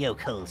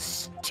yokel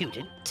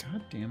student.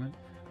 God damn it.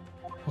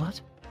 What?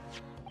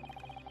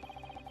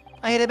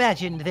 I had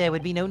imagined there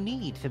would be no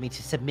need for me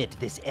to submit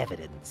this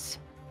evidence.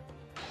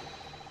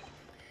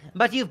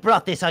 But you've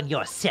brought this on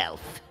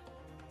yourself.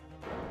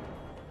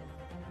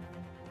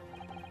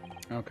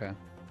 Okay.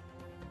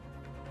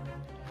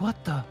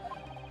 What the?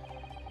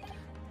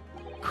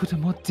 Could a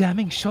more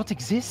damning shot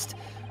exist?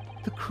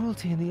 The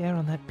cruelty in the air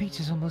on that beach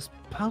is almost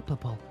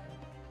palpable.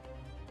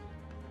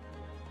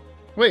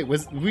 Wait,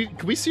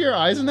 could we see her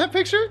eyes in that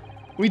picture?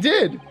 We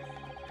did.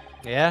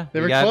 Yeah.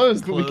 They were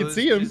closed, but we could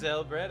see them.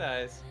 Giselle Brett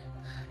eyes.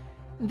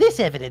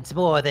 This evidence,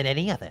 more than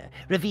any other,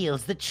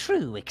 reveals the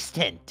true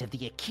extent of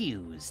the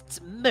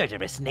accused's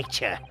murderous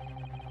nature.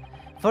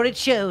 For it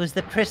shows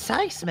the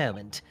precise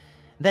moment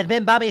that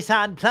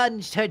Membami-san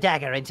plunged her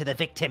dagger into the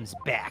victim's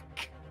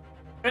back.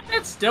 Couldn't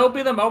it still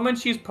be the moment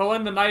she's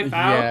pulling the knife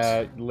out? Yeah,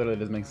 it literally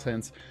doesn't make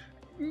sense.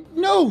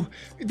 No!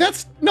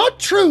 That's not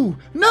true!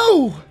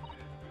 No!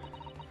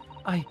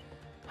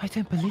 I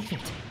don't believe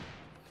it.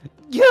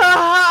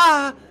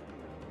 Yeah!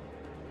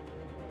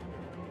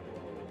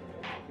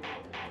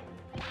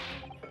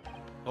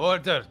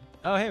 Order!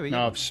 Oh, here we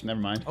go. No, never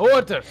mind.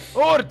 Order!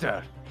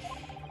 Order!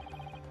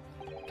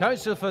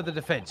 Counsel for the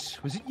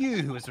defense, was it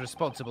you who was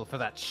responsible for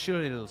that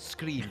shrill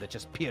scream that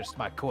just pierced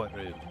my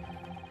courtroom?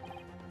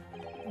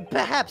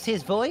 Perhaps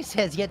his voice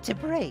has yet to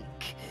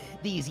break.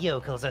 These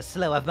yokels are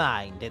slow of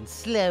mind and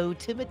slow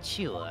to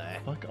mature.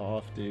 Fuck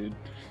off, dude.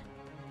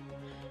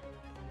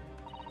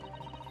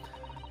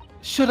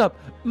 Shut up!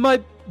 My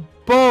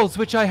balls,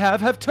 which I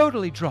have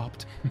totally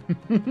dropped.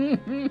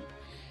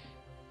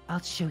 I'll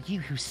show you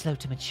who's slow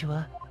to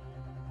mature.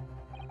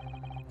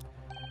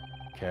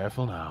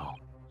 Careful now.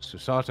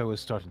 Susato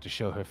is starting to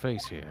show her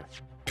face here.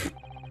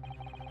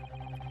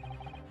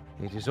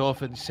 It is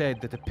often said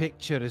that a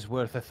picture is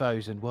worth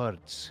 1,000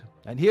 words,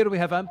 and here we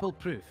have ample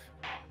proof.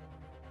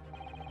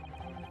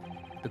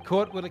 The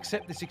court will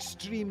accept this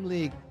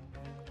extremely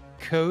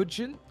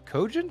cogent?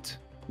 Cogent?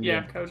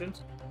 Yeah,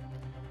 cogent.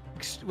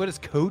 What does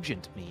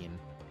cogent mean?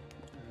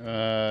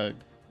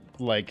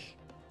 Like,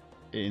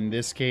 in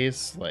this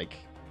case, like...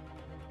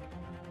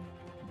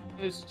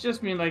 It's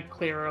just mean like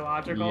clear or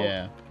logical.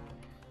 Yeah.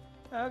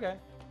 Okay.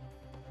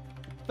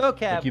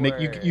 Vocab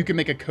Like you can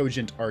make a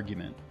cogent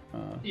argument.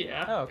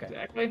 Yeah, Oh, okay.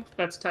 exactly.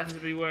 That's tends to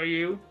be where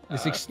you.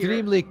 This hear it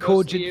extremely mostly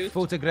cogent used.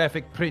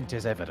 photographic print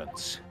is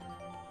evidence.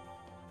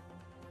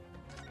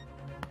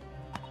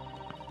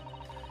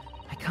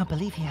 I can't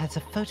believe he has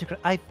a photograph.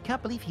 I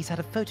can't believe he's had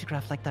a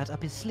photograph like that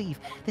up his sleeve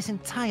this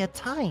entire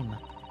time.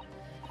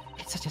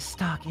 It's such a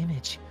stark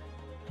image.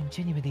 I'm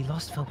genuinely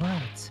lost for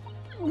words.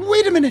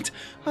 Wait a minute!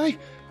 I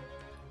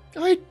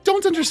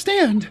don't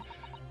understand.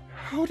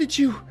 How did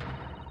you...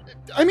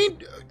 I mean,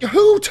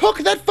 who took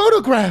that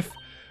photograph?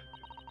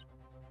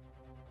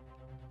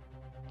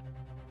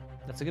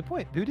 That's a good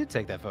point. Who did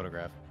take that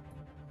photograph?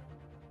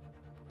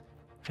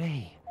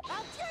 Ray.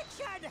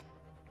 Objection!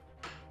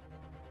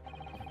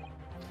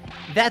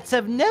 That's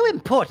of no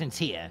importance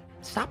here.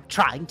 Stop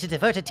trying to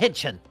divert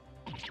attention.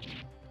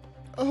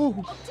 Oh.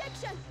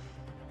 Objection!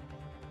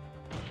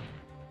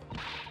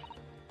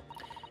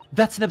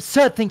 That's an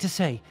absurd thing to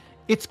say.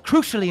 It's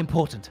crucially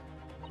important.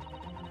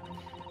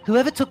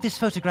 Whoever took this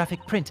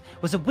photographic print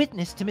was a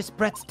witness to Miss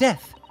Brett's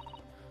death.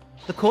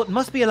 The court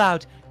must be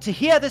allowed to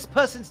hear this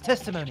person's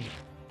testimony.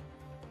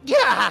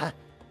 Yeah!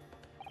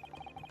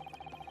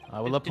 I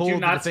will Did uphold you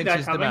the not see that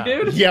defense's coming,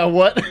 demand. dude? Yeah,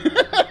 what?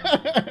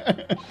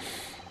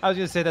 I was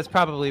going to say that's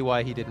probably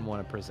why he didn't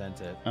want to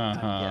present it.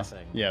 I'm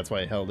guessing. Yeah, that's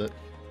why he held it.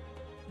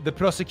 The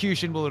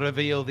prosecution will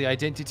reveal the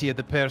identity of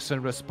the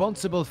person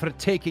responsible for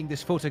taking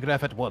this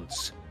photograph at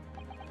once.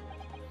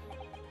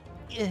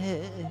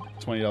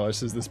 $20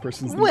 says this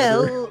person's the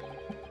murderer. Well,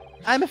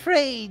 I'm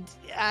afraid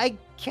I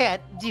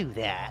can't do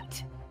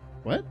that.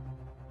 What?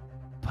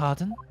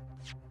 Pardon?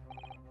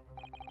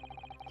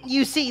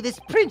 You see, this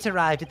print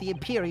arrived at the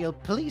Imperial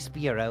Police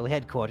Bureau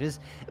headquarters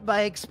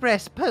by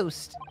express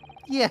post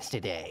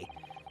yesterday.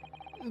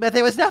 But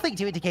there was nothing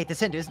to indicate the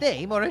sender's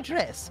name or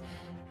address.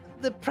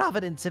 The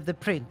provenance of the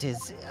print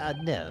is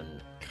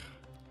unknown.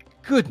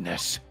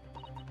 Goodness.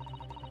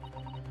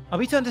 Are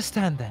we to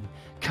understand then,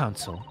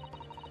 counsel,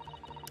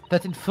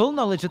 that in full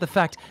knowledge of the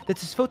fact that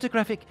this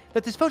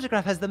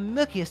photograph has the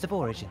murkiest of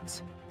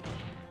origins,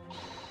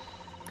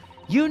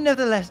 you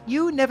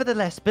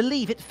nevertheless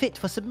believe it fit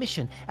for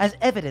submission as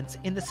evidence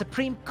in the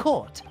Supreme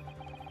Court?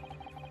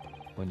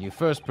 When you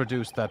first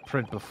produced that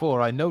print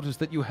before, I noticed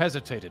that you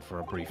hesitated for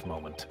a brief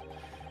moment,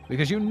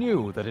 because you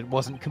knew that it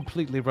wasn't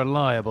completely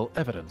reliable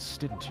evidence,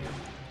 didn't you?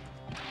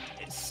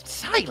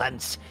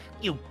 Silence,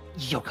 you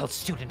yokel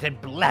student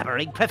and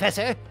blabbering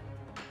professor!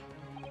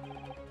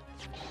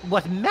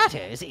 What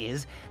matters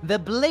is the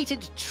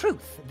blatant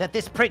truth that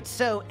this print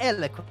so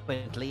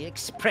eloquently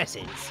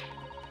expresses.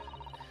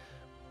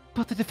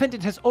 But the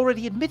defendant has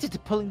already admitted to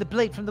pulling the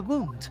blade from the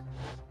wound.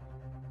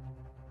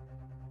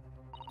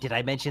 Did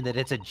I mention that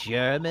it's a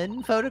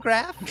German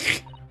photograph?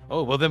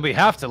 Oh, well then we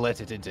have to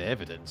let it into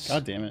evidence.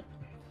 God damn it.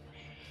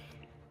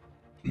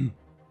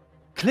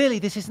 Clearly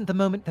this isn't the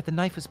moment that the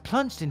knife was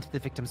plunged into the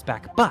victim's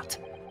back, but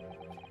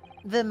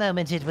the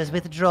moment it was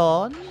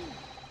withdrawn?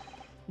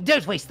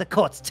 Don't waste the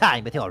court's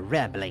time with your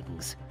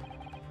ramblings.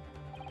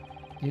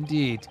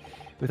 Indeed.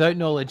 Without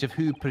knowledge of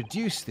who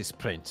produced this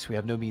print, we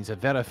have no means of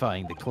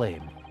verifying the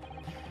claim.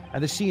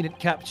 And the scene it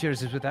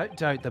captures is without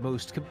doubt the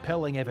most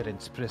compelling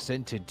evidence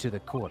presented to the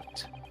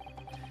court.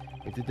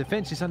 If the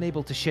defense is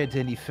unable to shed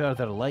any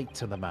further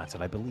light on the matter,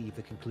 I believe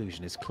the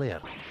conclusion is clear.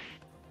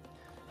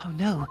 Oh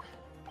no.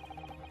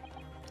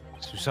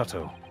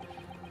 Susato,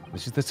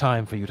 this is the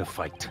time for you to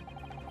fight.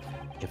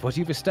 If what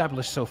you've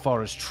established so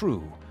far is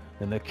true,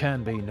 then there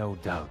can be no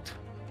doubt.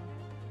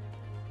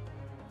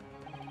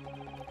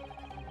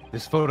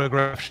 This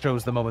photograph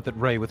shows the moment that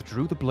Ray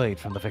withdrew the blade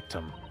from the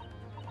victim.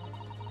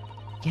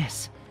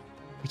 Yes,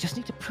 we just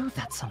need to prove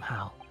that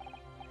somehow.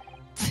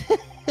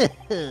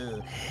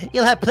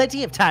 You'll have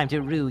plenty of time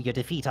to rue your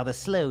defeat on the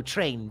slow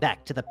train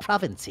back to the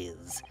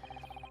provinces.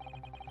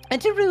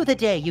 And to rue the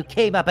day you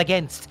came up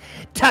against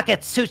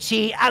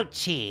Takatsuchi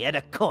Ouchi in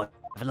a court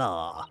of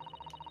law.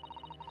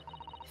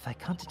 If I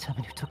can't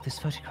determine who took this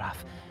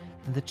photograph,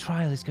 then the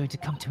trial is going to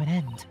come to an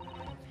end.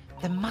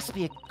 There must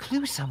be a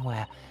clue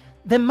somewhere.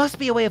 There must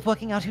be a way of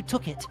working out who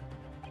took it.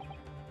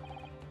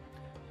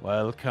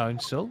 Well,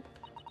 counsel?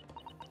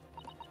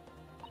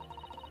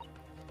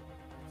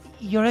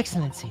 Your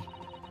Excellency.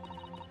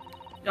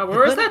 Yeah,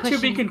 where is that to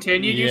be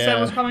continued? You said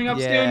was coming up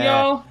soon,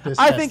 y'all.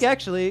 I think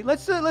actually,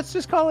 let's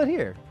just call it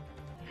here.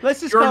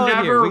 Let's just call it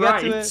here.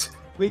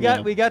 We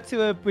got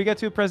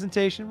to a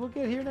presentation. We'll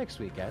get here next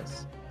week,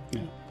 guys.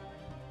 Yeah,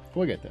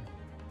 we'll get there.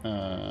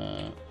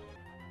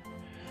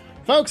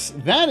 Folks,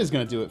 that is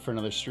going to do it for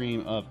another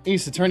stream of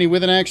Ace Attorney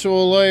with an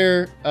actual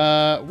lawyer.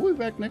 We'll be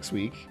back next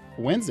week,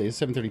 Wednesday,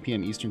 7:30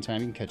 p.m. Eastern Time.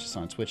 You can catch us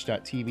on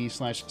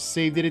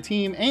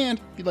twitch.tv/SaveDataTeam. And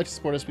if you'd like to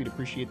support us, we'd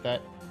appreciate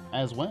that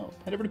as well.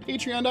 Head over to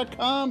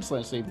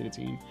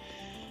patreon.com/SaveDataTeam.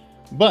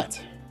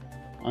 But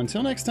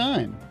until next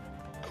time,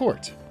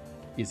 court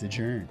is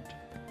adjourned.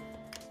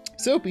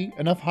 Soapy,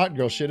 enough hot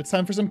girl shit. It's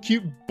time for some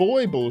cute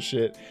boy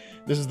bullshit.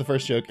 This is the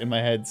first joke in my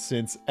head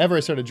since ever I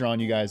started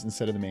drawing you guys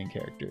instead of the main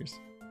characters.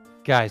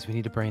 Guys, we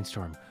need to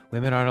brainstorm.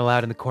 Women aren't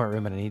allowed in the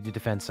courtroom and I need to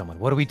defend someone.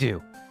 What do we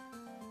do?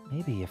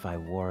 Maybe if I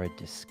wore a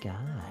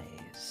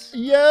disguise.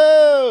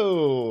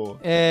 Yo!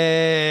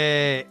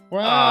 Hey!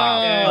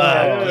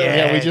 Wow!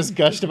 Yeah, we just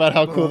gushed about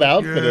how cool the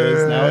outfit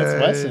is. Now it's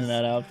Wes in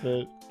that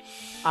outfit.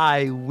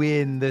 I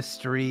win the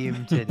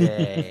stream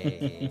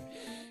today.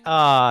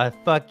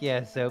 Fuck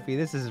yeah, Sophie.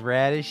 This is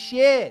rad as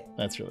shit.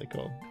 That's really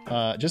cool.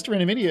 Just a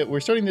random idiot. We're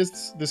starting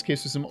this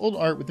case with some old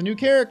art with a new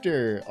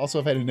character. Also,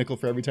 I've had a nickel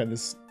for every time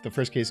the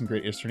first case in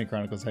Great Ace Attorney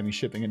Chronicles had me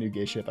shipping a new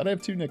gay ship. I'd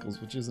have 2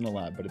 nickels, which isn't a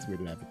lot, but it's weird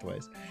to have it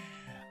twice.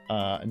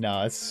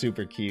 No, it's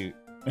super cute.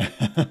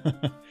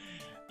 And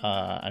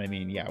I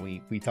mean, yeah,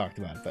 we talked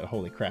about it, but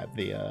holy crap,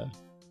 the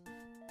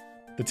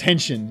The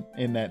tension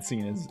in that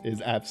scene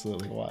is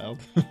absolutely wild.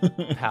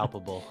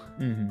 Palpable.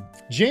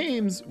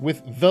 James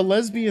with The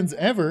Lesbians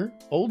Ever,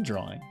 old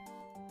drawing.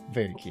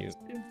 Very cute.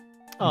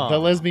 Aww. The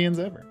Lesbians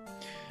Ever.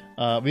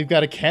 We've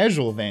got a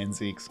casual Van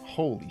Zeeks.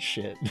 Holy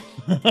shit.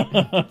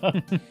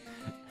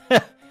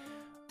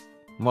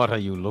 What are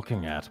you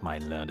looking at, my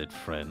learned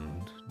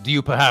friend? Do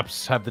you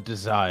perhaps have the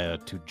desire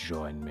to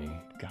join me?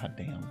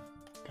 Goddamn,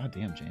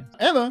 James.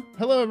 Emma,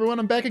 hello everyone.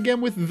 I'm back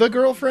again with The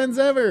Girlfriends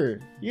Ever.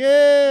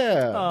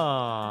 Yeah.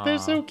 Aww. They're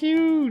so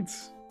cute.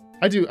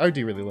 I do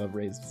really love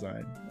Ray's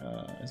design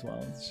as well.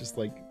 It's just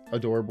like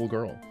adorable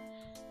girl.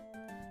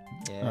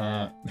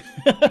 Yeah.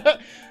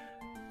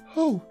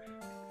 Oh,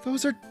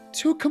 those are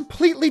two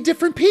completely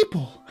different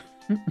people.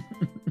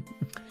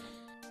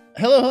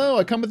 Hello,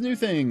 I come with new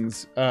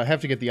things.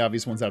 Have to get the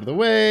obvious ones out of the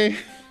way.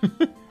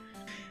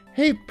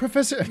 Hey,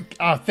 Professor...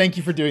 thank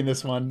you for doing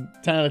this one.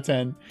 10 out of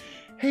 10.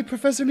 Hey,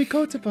 Professor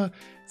Mikotopa.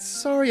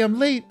 Sorry I'm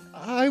late.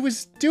 I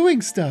was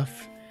doing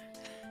stuff.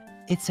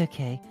 It's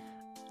okay.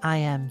 I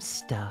am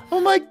stuff. Oh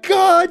my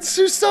god,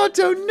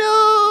 Susato,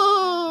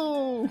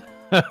 no!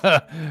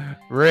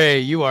 Ray,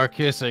 you are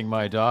kissing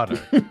my daughter.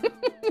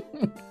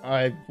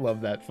 I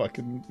love that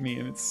fucking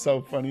meme. It's so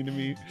funny to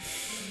me.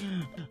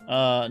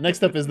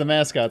 Next up is the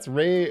mascots.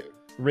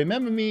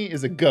 Remember Me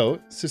is a goat.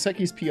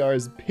 Suseki's PR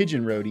is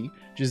Pigeon Roadie.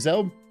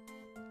 Giselle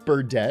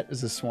Burdette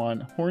is a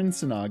swan. Horn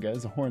Sanaga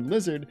is a horned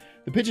lizard.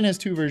 The pigeon has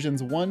two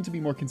versions. One to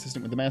be more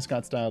consistent with the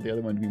mascot style. The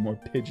other one to be more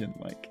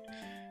pigeon-like.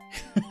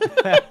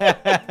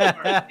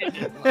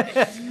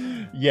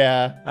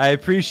 Yeah, I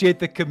appreciate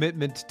the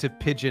commitment to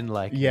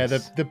pigeon-like. Yeah,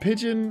 the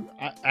pigeon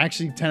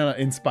actually kind of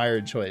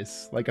inspired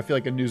choice. Like I feel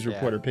like a news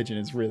reporter pigeon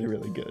is really,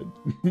 really good.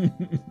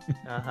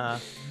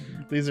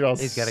 These are all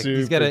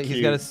he's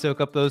gotta soak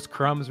up those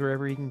crumbs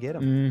wherever he can get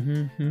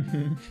them.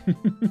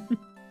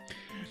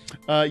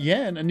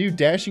 Yeah, and a new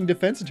dashing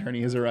defense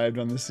attorney has arrived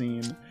on the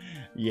scene.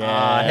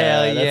 Yeah,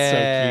 hell yeah,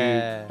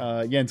 that's so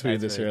cute. Yen tweeted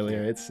this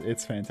earlier. Cute.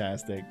 It's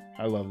fantastic.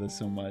 I love this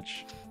so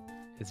much.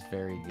 It's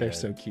very good. They're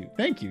so cute.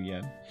 Thank you,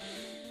 Yen.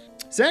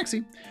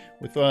 Saxy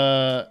with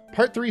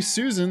part 3,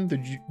 Susan, the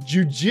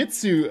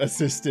jujitsu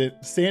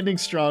assistant, standing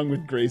strong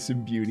with grace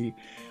and beauty.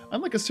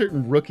 Unlike a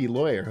certain rookie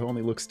lawyer who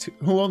only looks too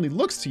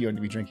young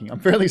to be drinking, I'm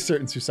fairly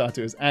certain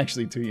Susato is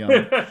actually too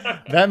young.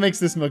 That makes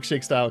this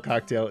milkshake-style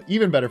cocktail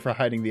even better for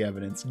hiding the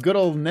evidence. Good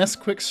old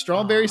Nesquik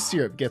strawberry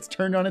syrup gets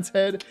turned on its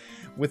head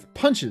with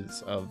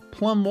punches of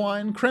plum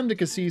wine, creme de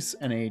cassis,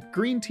 and a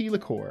green tea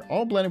liqueur,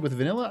 all blended with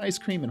vanilla ice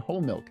cream and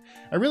whole milk.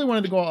 I really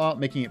wanted to go all out,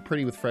 making it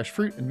pretty with fresh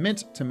fruit and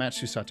mint to match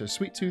Susato's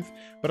sweet tooth,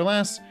 but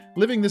alas,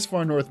 living this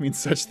far north means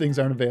such things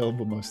aren't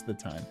available most of the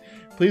time.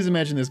 Please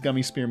imagine this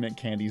gummy spearmint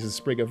candy is a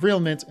sprig of real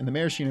mint, and the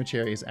maraschino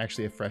cherry is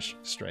actually a fresh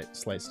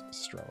sliced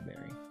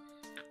strawberry.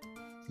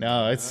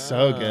 No, it's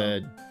so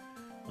good.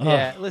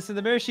 Yeah, listen,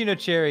 the maraschino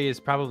cherry is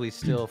probably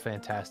still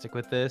fantastic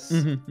with this.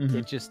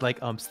 It just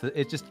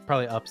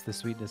probably ups the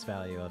sweetness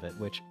value of it,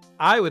 which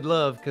I would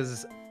love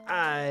because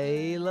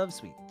I love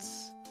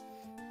sweets.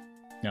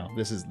 No,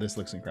 this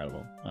looks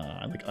incredible.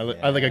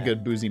 I like a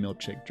good boozy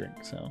milkshake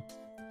drink. So,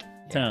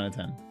 10 out of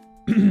 10.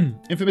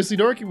 Infamously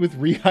dorky with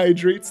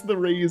rehydrates the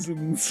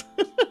raisins.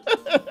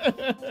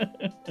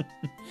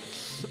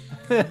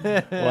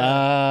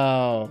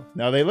 Wow.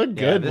 Now they look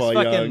good while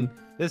young.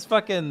 This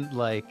fucking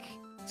like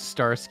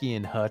Starsky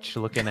and Hutch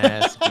looking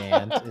ass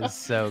Gant is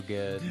so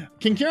good.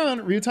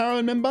 Kinkiran, Ryutaro,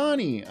 and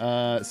Membani.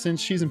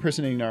 Since she's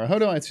impersonating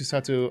Naruhodo, I had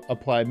Susato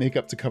apply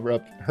makeup to cover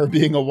up her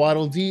being a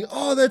Waddle Dee.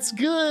 Oh, that's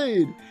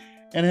good.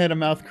 And had a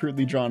mouth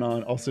crudely drawn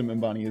on. Also,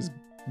 Membani is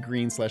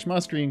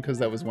green/moss green because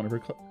that was one of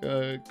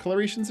her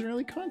colorations in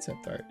early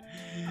concept art.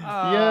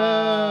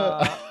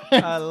 Yeah,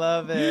 I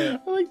love it.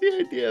 I like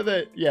the idea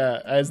that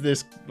as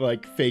this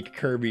like fake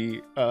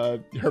Kirby,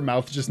 her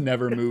mouth just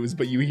never moves,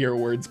 but you hear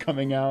words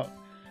coming out.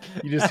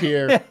 You just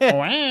hear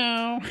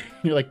wow.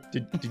 You're like,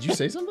 did you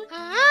say something?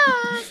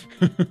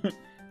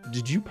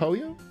 Did you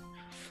Poyo?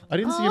 I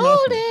didn't see your mouth.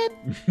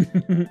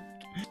 Hold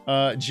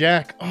it.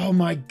 Jack. Oh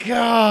my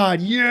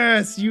God!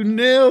 Yes, you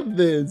nailed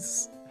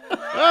this.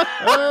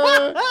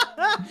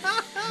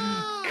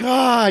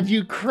 God,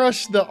 you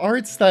crushed the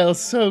art style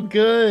so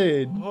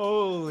good.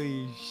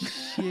 Holy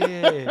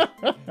shit.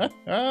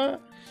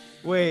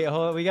 Wait,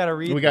 hold on, we gotta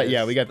read we got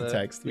the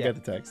text. We got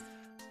the text.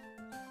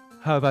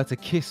 How about a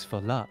kiss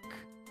for luck?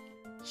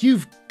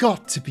 You've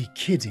got to be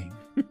kidding.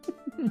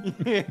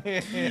 And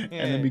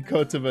then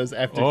Mikotova's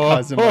after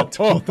Kazuma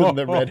told them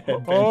the red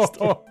headband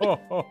story.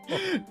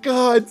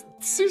 God,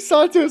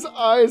 Susato's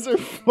eyes are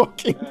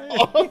fucking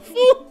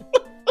awful.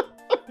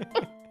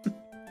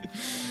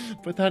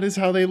 But that is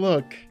how they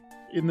look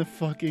in the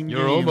fucking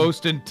You're game.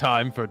 almost in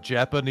time for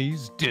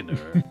Japanese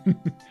dinner.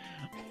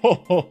 Ho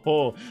ho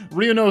ho.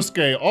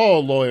 Ryunosuke,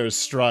 all lawyers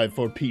strive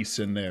for peace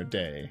in their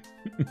day.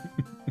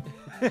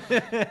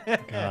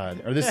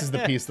 God. Or this is the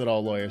peace that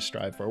all lawyers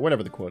strive for.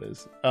 Whatever the quote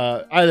is.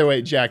 Either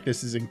way, Jack,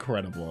 this is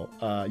incredible.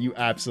 You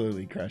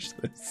absolutely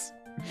crushed this.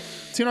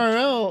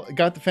 TNRL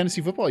got the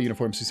fantasy football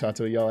uniform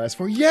Susato y'all asked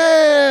for.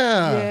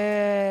 Yeah!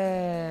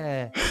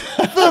 Yeah!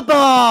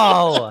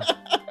 Football!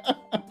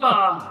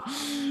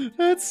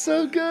 That's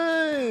so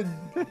good.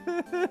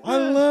 I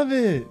love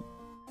it.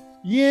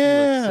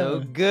 Yeah. So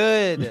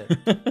good.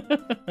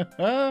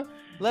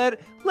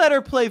 Let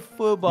her play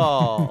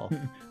football.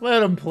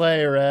 Let him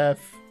play, ref.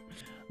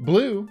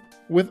 Blue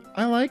with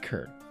I like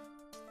her.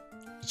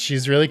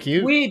 She's really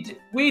cute.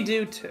 We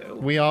do too.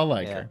 We all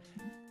like her.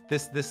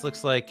 This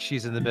looks like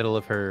she's in the middle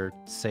of her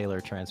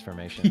sailor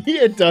transformation.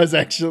 Yeah, it does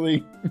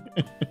actually.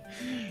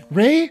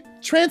 Ray,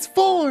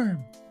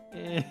 transform.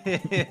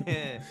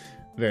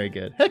 Very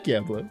good. Heck yeah,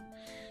 Blue.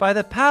 By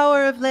the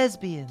power of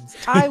lesbians,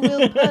 I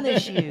will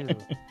punish you.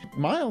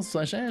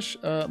 Miles/Ash,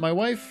 my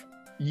wife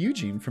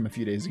Eugene from a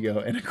few days ago,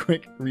 and a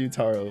quick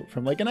Ryutaro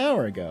from like an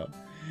hour ago.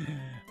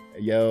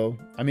 Yo,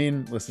 I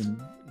mean,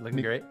 listen.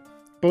 Looking great.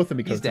 Both of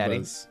Mikoto's. He's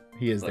daddy.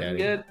 He is Looking daddy.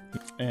 good.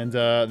 And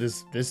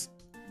this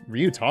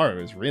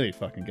Ryutaro is really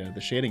fucking good.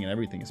 The shading and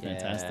everything is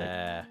fantastic.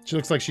 Yeah. She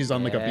looks like she's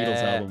on like a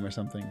Beatles album or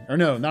something. Or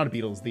no, not a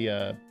Beatles,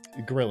 the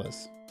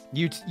Gorillaz.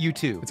 You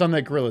too. It's on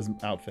that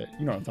Gorillaz outfit.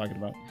 You know what I'm talking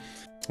about.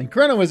 And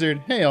Chrono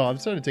Wizard, hey all, I've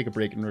decided to take a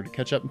break in order to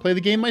catch up and play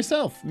the game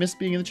myself. Missed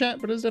being in the chat,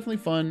 but it was definitely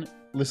fun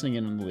listening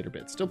in on the later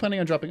bits. Still planning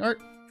on dropping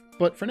art,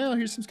 but for now,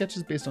 here's some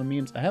sketches based on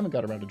memes I haven't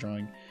got around to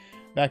drawing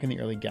back in the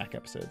early GAC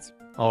episodes.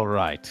 All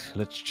right,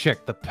 let's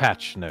check the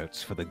patch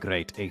notes for the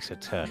Great Ace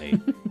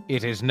Attorney.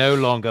 It is no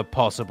longer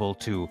possible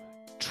to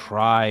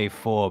try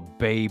for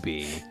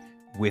baby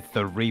with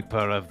the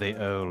Reaper of the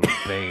Old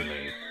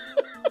Bailey.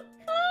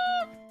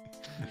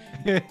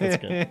 That's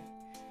good.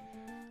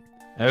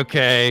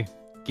 Okay,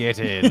 get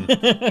in.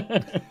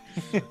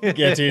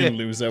 Get in,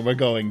 loser. We're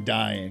going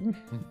dying.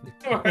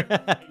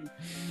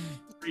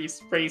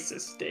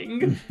 Racist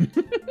sting.